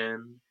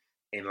conversation,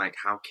 in like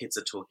how kids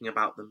are talking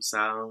about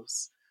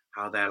themselves,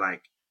 how they're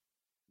like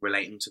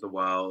relating to the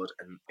world,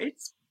 and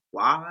it's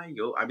why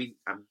you're. I mean,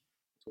 I'm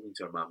talking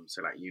to a mum,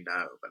 so like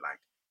but like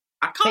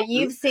I But can't.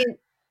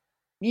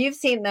 you've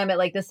seen them at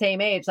like the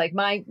same age. Like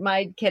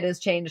my kid has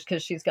changed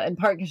because she's got, in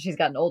part because she's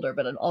gotten older,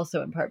 but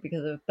also in part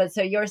because of. But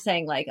so you're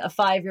saying like a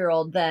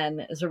 5-year-old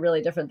then is a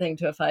really different thing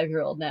to a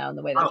 5-year-old now in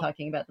the way they're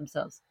talking about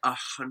themselves. 120%.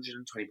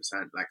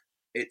 Like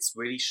it's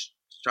really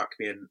struck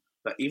me, and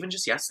but even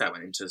just yesterday, I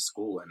went into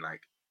school and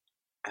like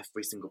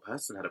every single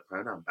person had a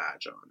pronoun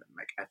badge on, and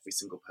like every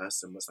single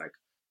person was like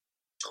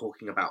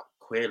talking about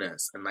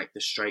queerness, and like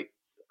a straight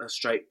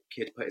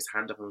kid put his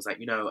hand up and was like,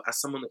 as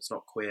someone that's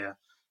not queer,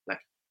 like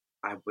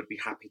I would be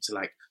happy to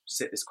like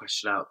sit this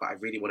question out, but I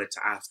really wanted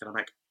to ask, and I'm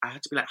like, I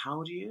had to be like, how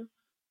old are you? And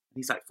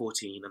he's like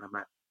 14, and I'm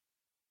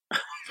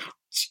like,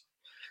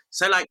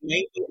 so like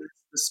maybe as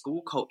the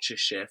school culture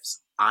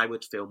shifts, I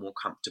would feel more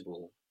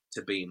comfortable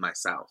to be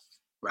myself,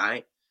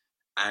 right?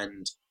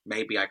 And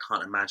maybe I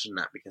can't imagine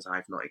that because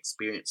I've not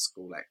experienced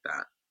school like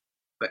that.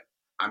 But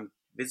I'm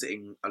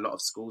visiting a lot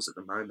of schools at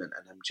the moment,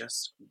 and I'm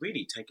just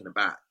really taken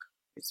aback.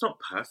 It's not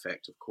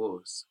perfect, of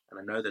course, and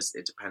I know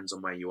it depends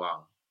on where you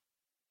are.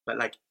 But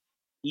like,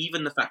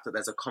 even the fact that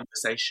there's a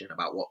conversation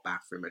about what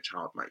bathroom a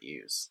child might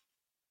use,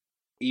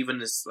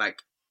 even as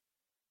like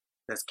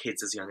there's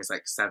kids as young as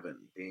like 7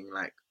 being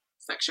like,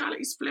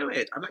 sexuality's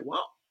fluid. I'm like,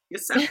 what? You're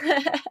 7?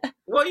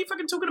 What are you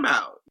fucking talking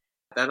about?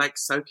 They're like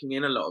soaking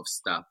in a lot of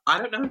stuff. I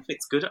don't know if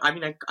it's good. I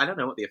mean, I don't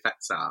know what the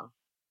effects are.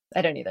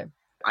 I don't either.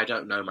 I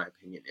don't know my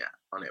opinion yet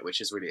on it, which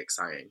is really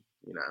exciting,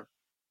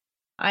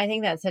 I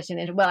think that's such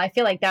well, I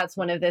feel like that's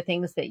one of the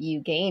things that you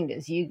gained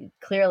is you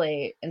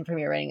clearly, and from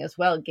your writing as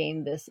well,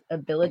 gained this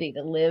ability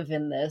to live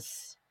in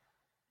this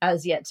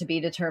as yet to be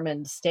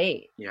determined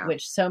state,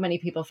 which so many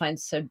people find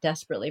so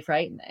desperately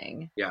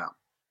frightening. Yeah.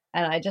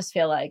 And I just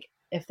feel like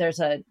if there's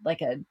a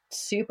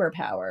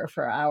superpower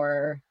for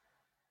our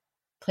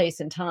place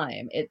and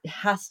time, it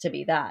has to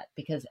be that,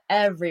 because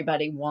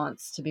everybody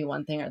wants to be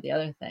one thing or the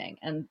other thing.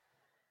 And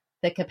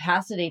the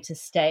capacity to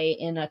stay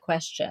in a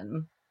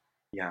question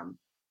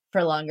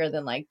for longer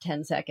than like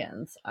 10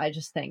 seconds, I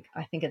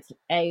think it's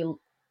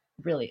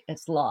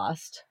it's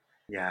lost.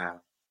 Yeah.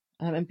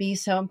 And be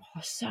so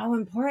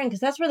important, because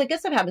that's where the good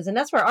stuff happens, and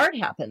that's where art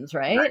happens,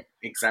 right?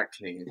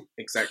 Exactly.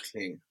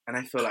 And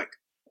I feel like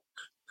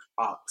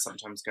art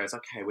sometimes goes,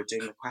 okay, we're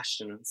doing the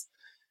questions,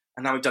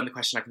 and now we've done the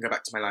question, I can go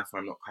back to my life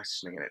where I'm not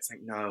questioning it. It's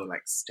like, no,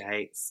 like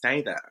stay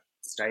there,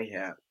 stay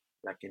here,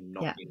 like in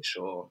not being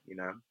sure,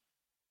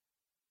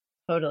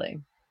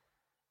 Totally.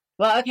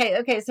 Well,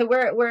 okay. So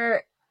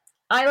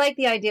I like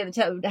the idea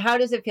that, how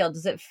does it feel?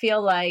 Does it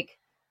feel like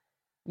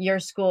your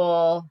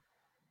school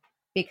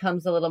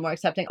becomes a little more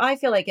accepting? I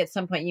feel like at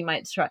some point you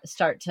might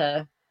start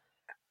to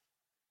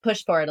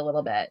push for it a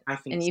little bit. I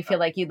think and you feel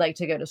like you'd like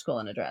to go to school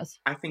in a dress.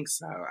 I think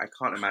so. I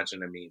can't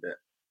imagine a me that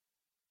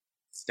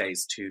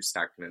stays too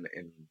stagnant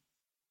in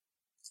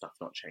stuff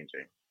not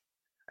changing.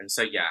 And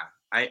so, yeah,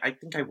 I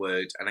think I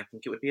would, and I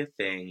think it would be a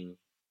thing.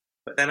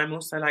 But then I'm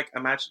also like,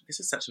 imagine,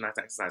 this is such a nice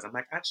exercise. I'm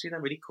like, actually, they're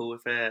really cool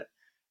with it.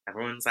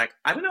 Everyone's like,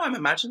 I don't know, I'm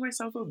imagining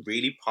myself a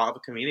really part of a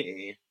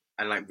community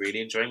and like really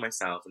enjoying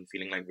myself and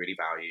feeling like really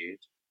valued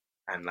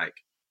and like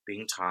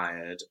being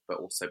tired, but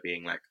also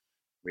being like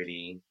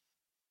really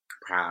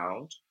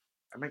proud.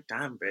 I'm like,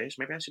 damn, bitch,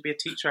 maybe I should be a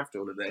teacher after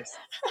all of this.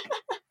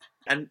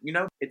 And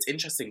it's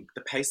interesting.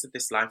 The pace of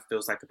this life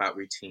feels like about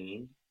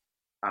routine.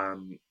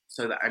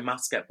 So that I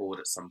must get bored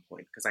at some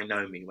point, because I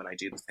know me, when I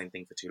do the same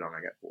thing for too long,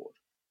 I get bored.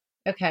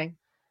 Okay.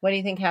 What do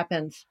you think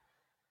happens?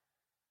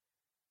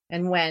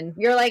 And when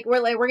you're like,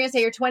 we're going to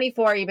say you're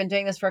 24, you've been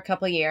doing this for a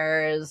couple of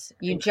years,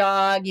 you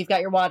jog, you've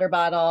got your water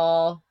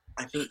bottle.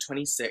 I think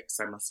 26,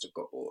 I must have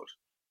got bored.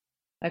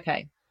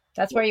 Okay.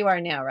 That's where you are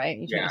now, right?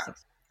 You're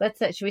 26.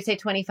 Let's should we say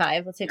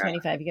 25? Let's say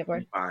 25, you get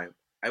bored? 25.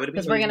 I would have been,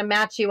 because we're going to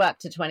match you up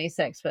to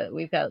 26, but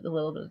we've got a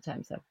little bit of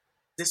time. So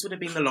this would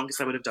have been the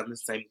longest I would have done the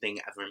same thing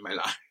ever in my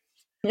life.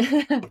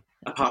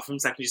 Apart from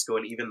secondary school,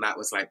 and even that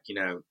was like,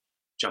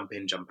 jump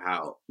in, jump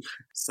out.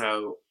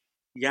 So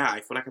yeah,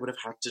 I feel like I would have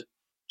had to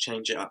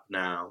change it up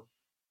now.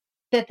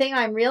 The thing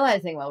I'm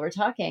realizing while we're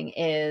talking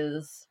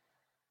is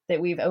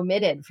that we've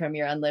omitted from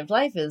your unlived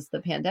life is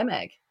the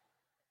pandemic.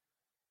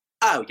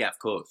 Oh yeah, of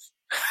course.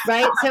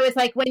 Right? So it's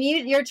like when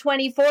you're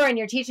 24 and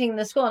you're teaching in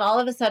the school, and all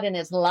of a sudden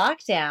it's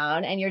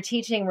lockdown and you're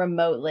teaching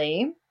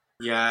remotely.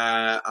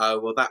 Yeah. Oh,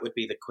 well, that would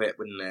be the quit,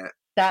 wouldn't it?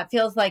 That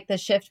feels like the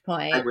shift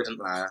point. I wouldn't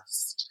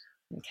last.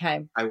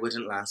 Okay. I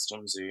wouldn't last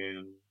on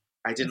Zoom.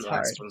 I didn't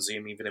last on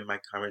Zoom even in my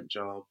current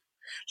job.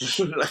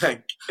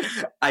 Like,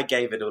 I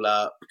gave it all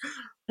up.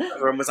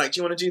 Everyone was like, do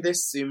you want to do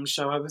this Zoom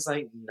show? I was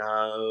like,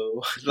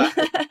 no. Like,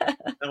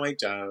 no, I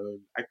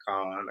don't. I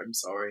can't. I'm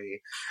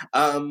sorry.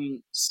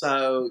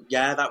 So,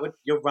 yeah,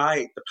 you're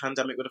right. The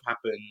pandemic would have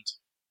happened.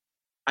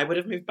 I would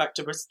have moved back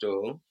to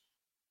Bristol,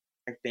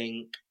 I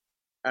think.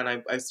 And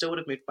I still would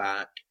have moved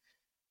back.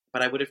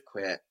 But I would have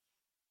quit.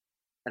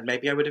 And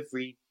maybe I would have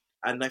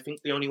and I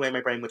think the only way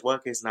my brain would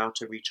work is now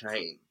to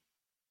retrain.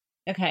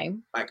 Okay.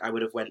 Like, I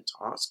would have went to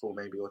art school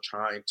maybe, or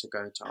tried to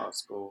go to art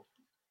school.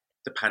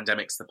 The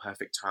pandemic's the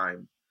perfect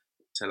time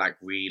to like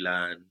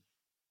relearn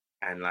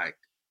and like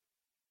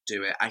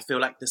do it. I feel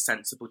like the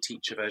sensible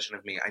teacher version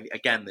of me.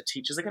 Again, the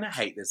teachers are gonna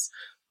hate this,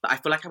 but I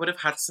feel like I would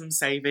have had some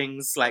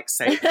savings, like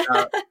saved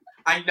up.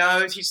 I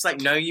know teachers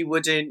like, no, you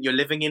wouldn't. You're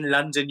living in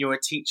London. You're a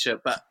teacher,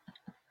 but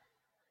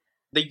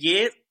the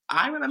year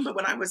I remember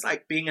when I was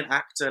like being an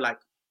actor, like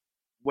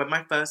when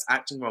my first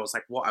acting role was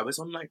like what I was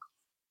on like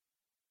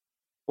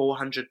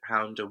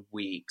 £400 a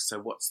week. So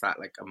what's that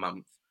like a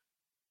month?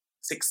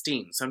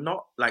 16. So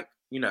not like,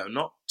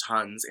 not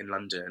tons in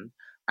London.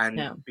 And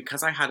No.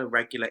 because I had a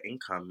regular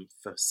income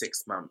for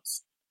 6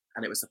 months,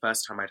 and it was the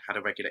first time I'd had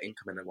a regular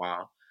income in a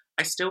while,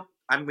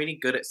 I'm really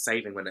good at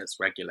saving when it's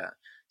regular.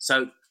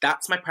 So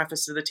that's my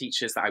preface to the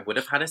teachers, that I would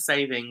have had a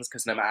savings,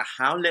 because no matter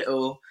how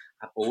little,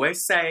 I've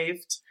always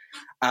saved.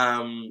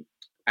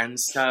 And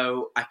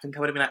so I think I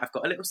would have been like, I've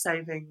got a little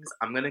savings.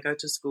 I'm going to go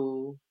to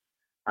school.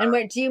 And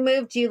where do you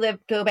move? Do you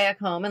go back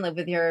home and live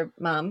with your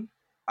mom?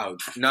 Oh,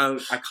 no,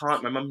 I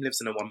can't. My mum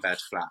lives in a 1-bed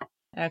flat.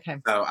 Okay.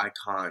 So I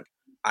can't.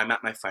 I'm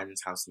at my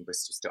friend's house in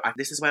Bristol still.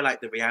 This is where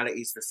like the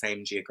reality is the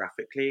same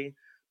geographically,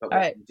 but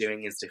what I'm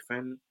doing is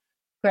different.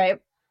 Great.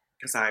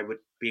 Because I would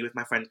be with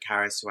my friend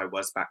Karis, who I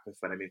was back with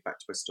when I moved back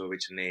to Bristol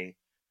originally.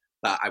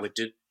 But I would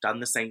done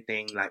the same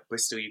thing. Like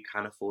Bristol, you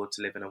can afford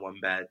to live in a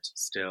 1-bed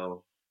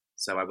still.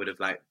 So I would have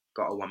like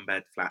got a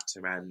 1-bed flat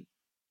to rent.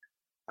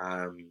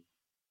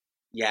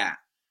 Yeah.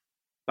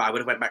 But I would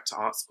have went back to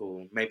art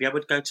school. Maybe I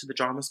would go to the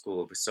drama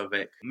school, Bristol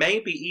Vic.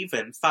 Maybe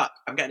even,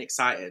 I'm getting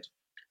excited.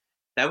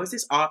 There was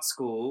this art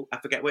school, I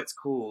forget what it's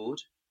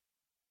called.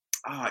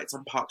 It's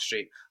on Park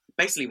Street.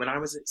 Basically, when I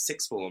was at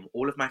sixth form,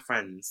 all of my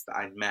friends that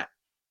I'd met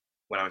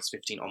when I was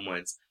 15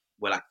 onwards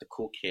were like the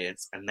cool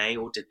kids, and they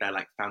all did their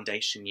like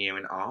foundation year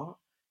in art.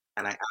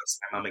 And I asked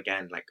my mum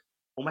again, like,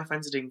 all my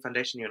friends are doing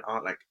foundation year in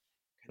art, like,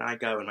 can I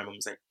go? And my mum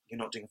was like, you're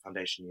not doing a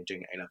foundation, you're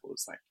doing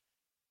A-levels. Like,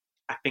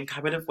 I think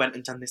I would have went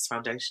and done this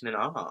foundation in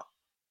art.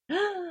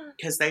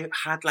 Because they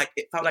had like,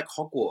 it felt like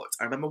Hogwarts.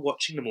 I remember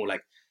watching them all,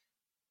 like,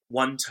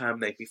 one term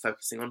they'd be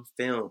focusing on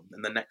film,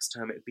 and the next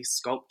term it would be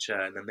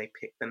sculpture, and then they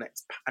picked the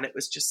next, and it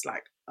was just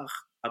like,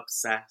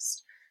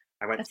 obsessed.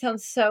 That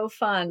sounds so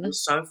fun. It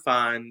was so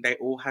fun. They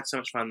all had so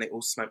much fun. They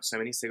all smoked so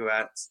many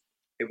cigarettes.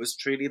 It was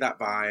truly that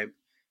vibe.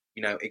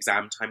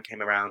 Exam time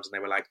came around, and they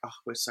were like, "Oh,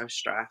 we're so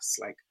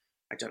stressed. Like,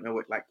 I don't know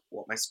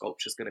what my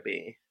sculpture's gonna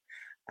be,"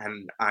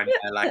 and I'm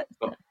there, like,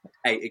 got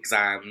 8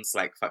 exams.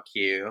 Like, fuck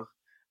you.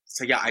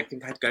 So yeah, I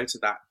think I'd go to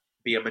that,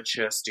 be a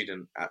mature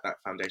student at that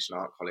foundation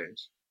art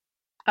college.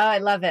 Oh, I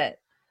love it.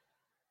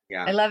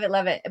 Yeah. I love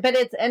it. But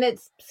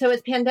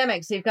it's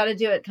pandemic, so you've got to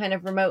do it kind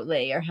of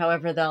remotely, or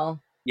however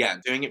they'll. Yeah,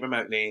 doing it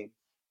remotely,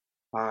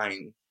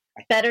 fine.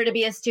 Better to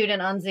be a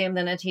student on Zoom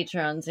than a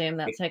teacher on Zoom.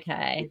 That's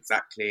okay.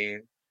 Exactly.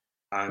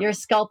 You're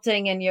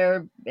sculpting in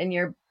your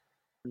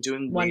I'm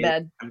doing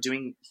 1-bed. I'm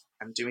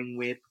doing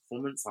weird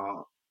performance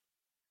art.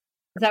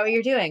 Is that what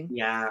you're doing?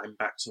 Yeah, I'm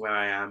back to where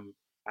I am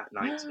at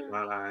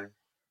 19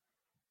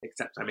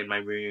 except I'm in my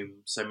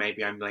room, so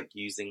maybe I'm like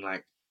using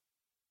like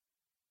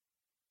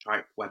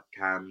tripe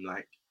webcam,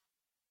 like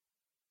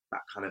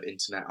that kind of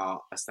internet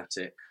art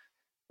aesthetic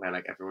where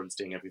like everyone's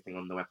doing everything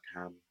on the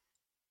webcam.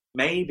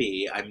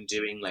 Maybe I'm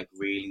doing like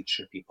really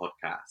trippy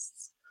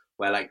podcasts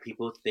where like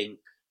people think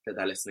that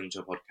they're listening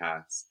to a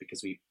podcast,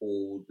 because we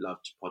all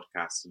loved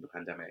podcasts in the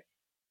pandemic,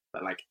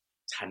 but like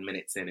 10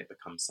 minutes in it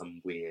becomes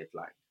some weird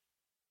like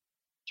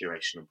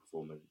durational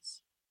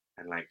performance,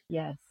 and like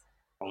yes,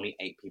 only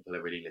 8 people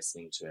are really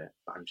listening to it,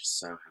 but I'm just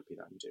so happy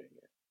that I'm doing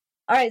it.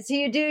 All right, so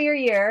you do your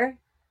year,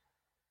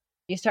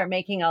 you start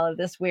making all of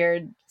this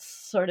weird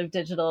sort of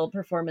digital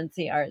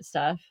performance-y art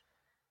stuff,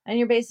 and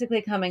you're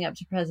basically coming up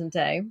to present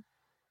day.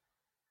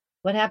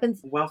 What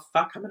happens? Well,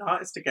 fuck, I'm an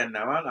artist again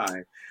now, aren't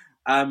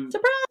I?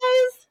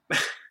 Surprise!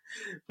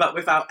 But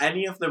without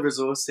any of the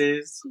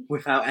resources,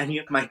 without any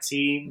of my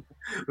team,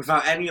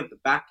 without any of the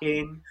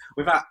backing,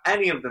 without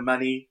any of the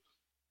money.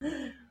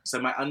 So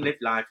my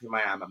unlived life, here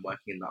I am, I'm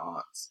working in the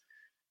arts.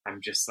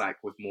 I'm just like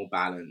with more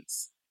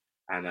balance.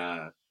 And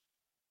I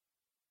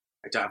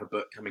don't have a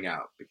book coming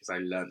out because I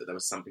learned that there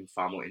was something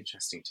far more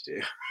interesting to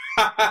do.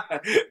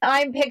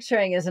 I'm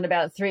picturing is in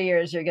about 3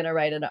 years you're going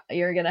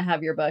to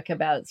have your book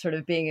about sort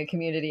of being a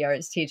community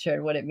arts teacher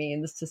and what it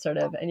means to sort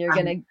of, and you're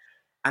going to.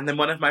 And then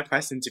one of my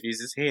press interviews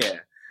is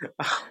here.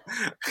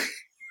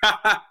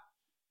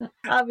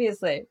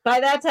 Obviously. By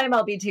that time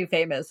I'll be too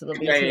famous. It'll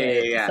be too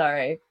late. Yeah.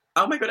 Sorry.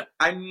 Oh my God,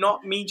 I'm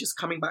not me just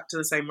coming back to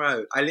the same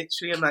road. I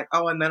literally am like,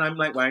 and then I'm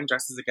like wearing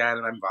dresses again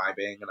and I'm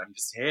vibing and I'm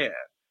just here.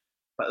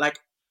 But like,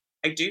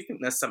 I do think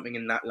there's something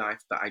in that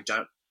life that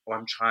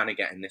I'm trying to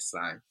get in this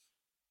life,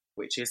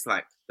 which is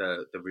like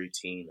the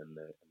routine and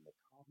the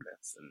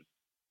calmness, and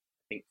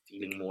I think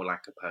feeling more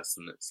like a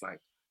person that's like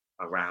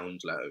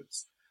around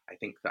loads. I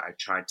think that I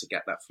tried to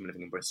get that from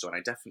living in Bristol, and I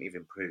definitely have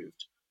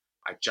improved.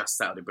 I just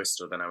settled in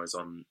Bristol, then I was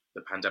on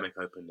the pandemic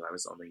opened, and I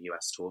was on the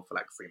US tour for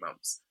like 3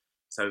 months.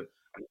 So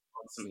I'm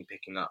constantly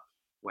picking up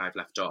where I've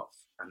left off,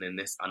 and in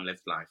this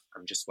unlived life,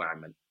 I'm just where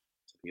I'm meant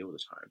to be all the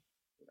time.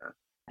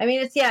 I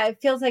mean,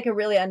 it feels like a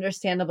really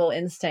understandable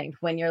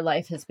instinct when your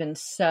life has been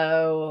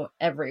so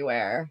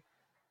everywhere.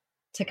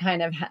 to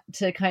kind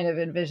of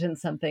envision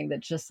something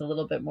that's just a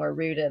little bit more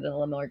rooted and a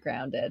little more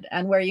grounded,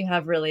 and where you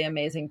have really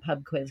amazing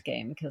pub quiz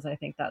game, because I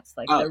think that's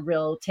like the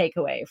real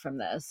takeaway from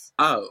this.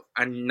 Oh,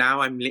 and now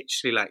I'm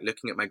literally like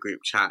looking at my group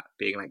chat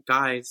being like,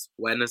 guys,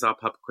 when is our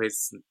pub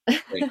quiz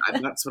thing?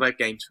 And that's what I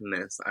gained from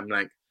this. I'm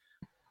like,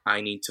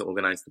 I need to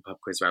organize the pub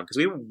quiz round,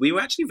 because we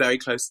were actually very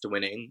close to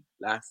winning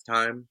last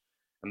time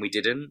and we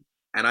didn't,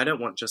 and I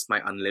don't want just my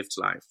unlived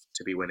life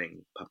to be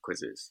winning pub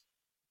quizzes,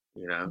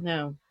 you know?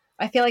 No.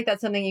 I feel like that's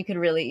something you could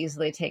really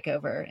easily take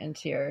over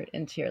into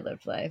your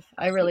lived life.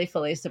 I really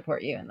fully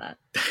support you in that.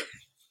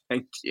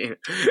 Thank you.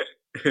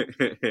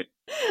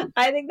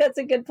 I think that's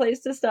a good place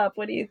to stop.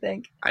 What do you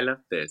think? I love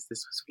this.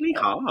 This was really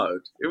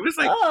hard. It was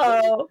like,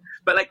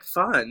 but like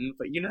fun.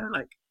 But you know,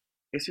 like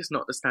it's just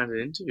not the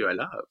standard interview I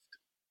loved.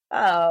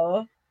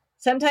 Oh,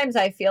 sometimes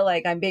I feel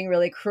like I'm being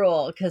really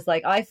cruel, because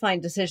like I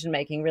find decision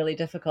making really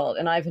difficult,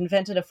 and I've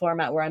invented a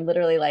format where I'm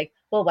literally like,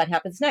 well, what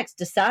happens next?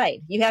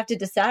 Decide. You have to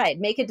decide,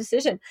 make a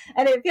decision.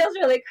 And it feels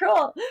really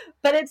cruel,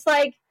 but it's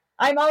like,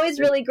 I'm always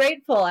really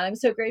grateful. And I'm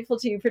so grateful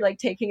to you for like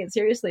taking it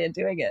seriously and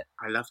doing it.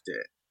 I loved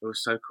it. It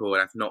was so cool.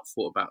 And I've not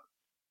thought about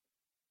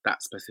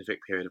that specific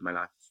period of my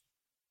life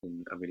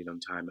in a really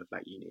long time of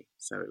like uni.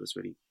 So it was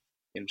really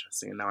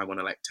interesting. And now I want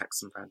to like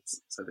text some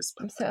friends. So this.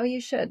 So you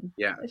should.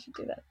 Yeah. I should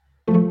do that.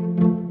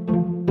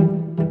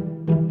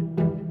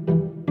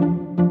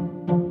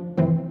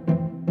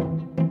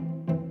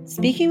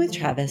 Speaking with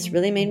Travis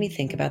really made me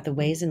think about the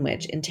ways in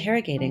which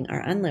interrogating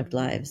our unlived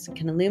lives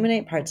can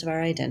illuminate parts of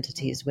our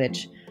identities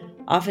which,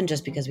 often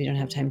just because we don't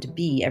have time to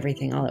be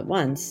everything all at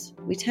once,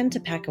 we tend to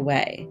pack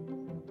away.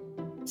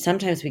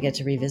 Sometimes we get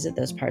to revisit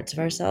those parts of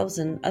ourselves,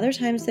 and other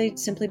times they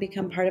simply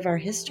become part of our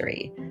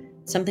history,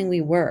 something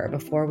we were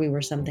before we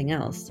were something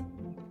else.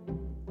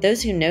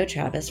 Those who know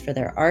Travis for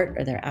their art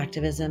or their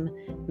activism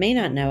may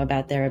not know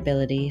about their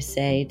ability,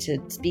 say, to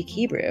speak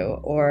Hebrew,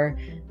 or,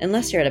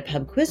 unless you're at a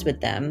pub quiz with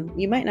them,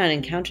 you might not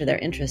encounter their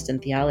interest in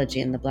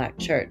theology in the Black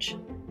church,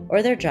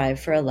 or their drive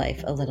for a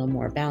life a little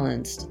more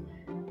balanced.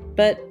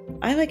 But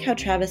I like how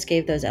Travis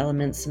gave those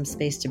elements some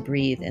space to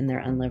breathe in their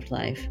unlived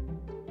life.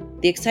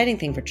 The exciting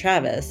thing for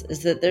Travis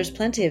is that there's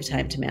plenty of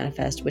time to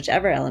manifest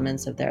whichever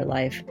elements of their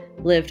life,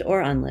 lived or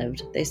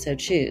unlived, they so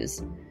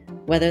choose.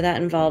 Whether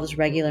that involves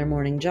regular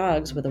morning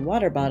jogs with a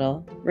water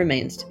bottle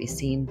remains to be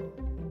seen.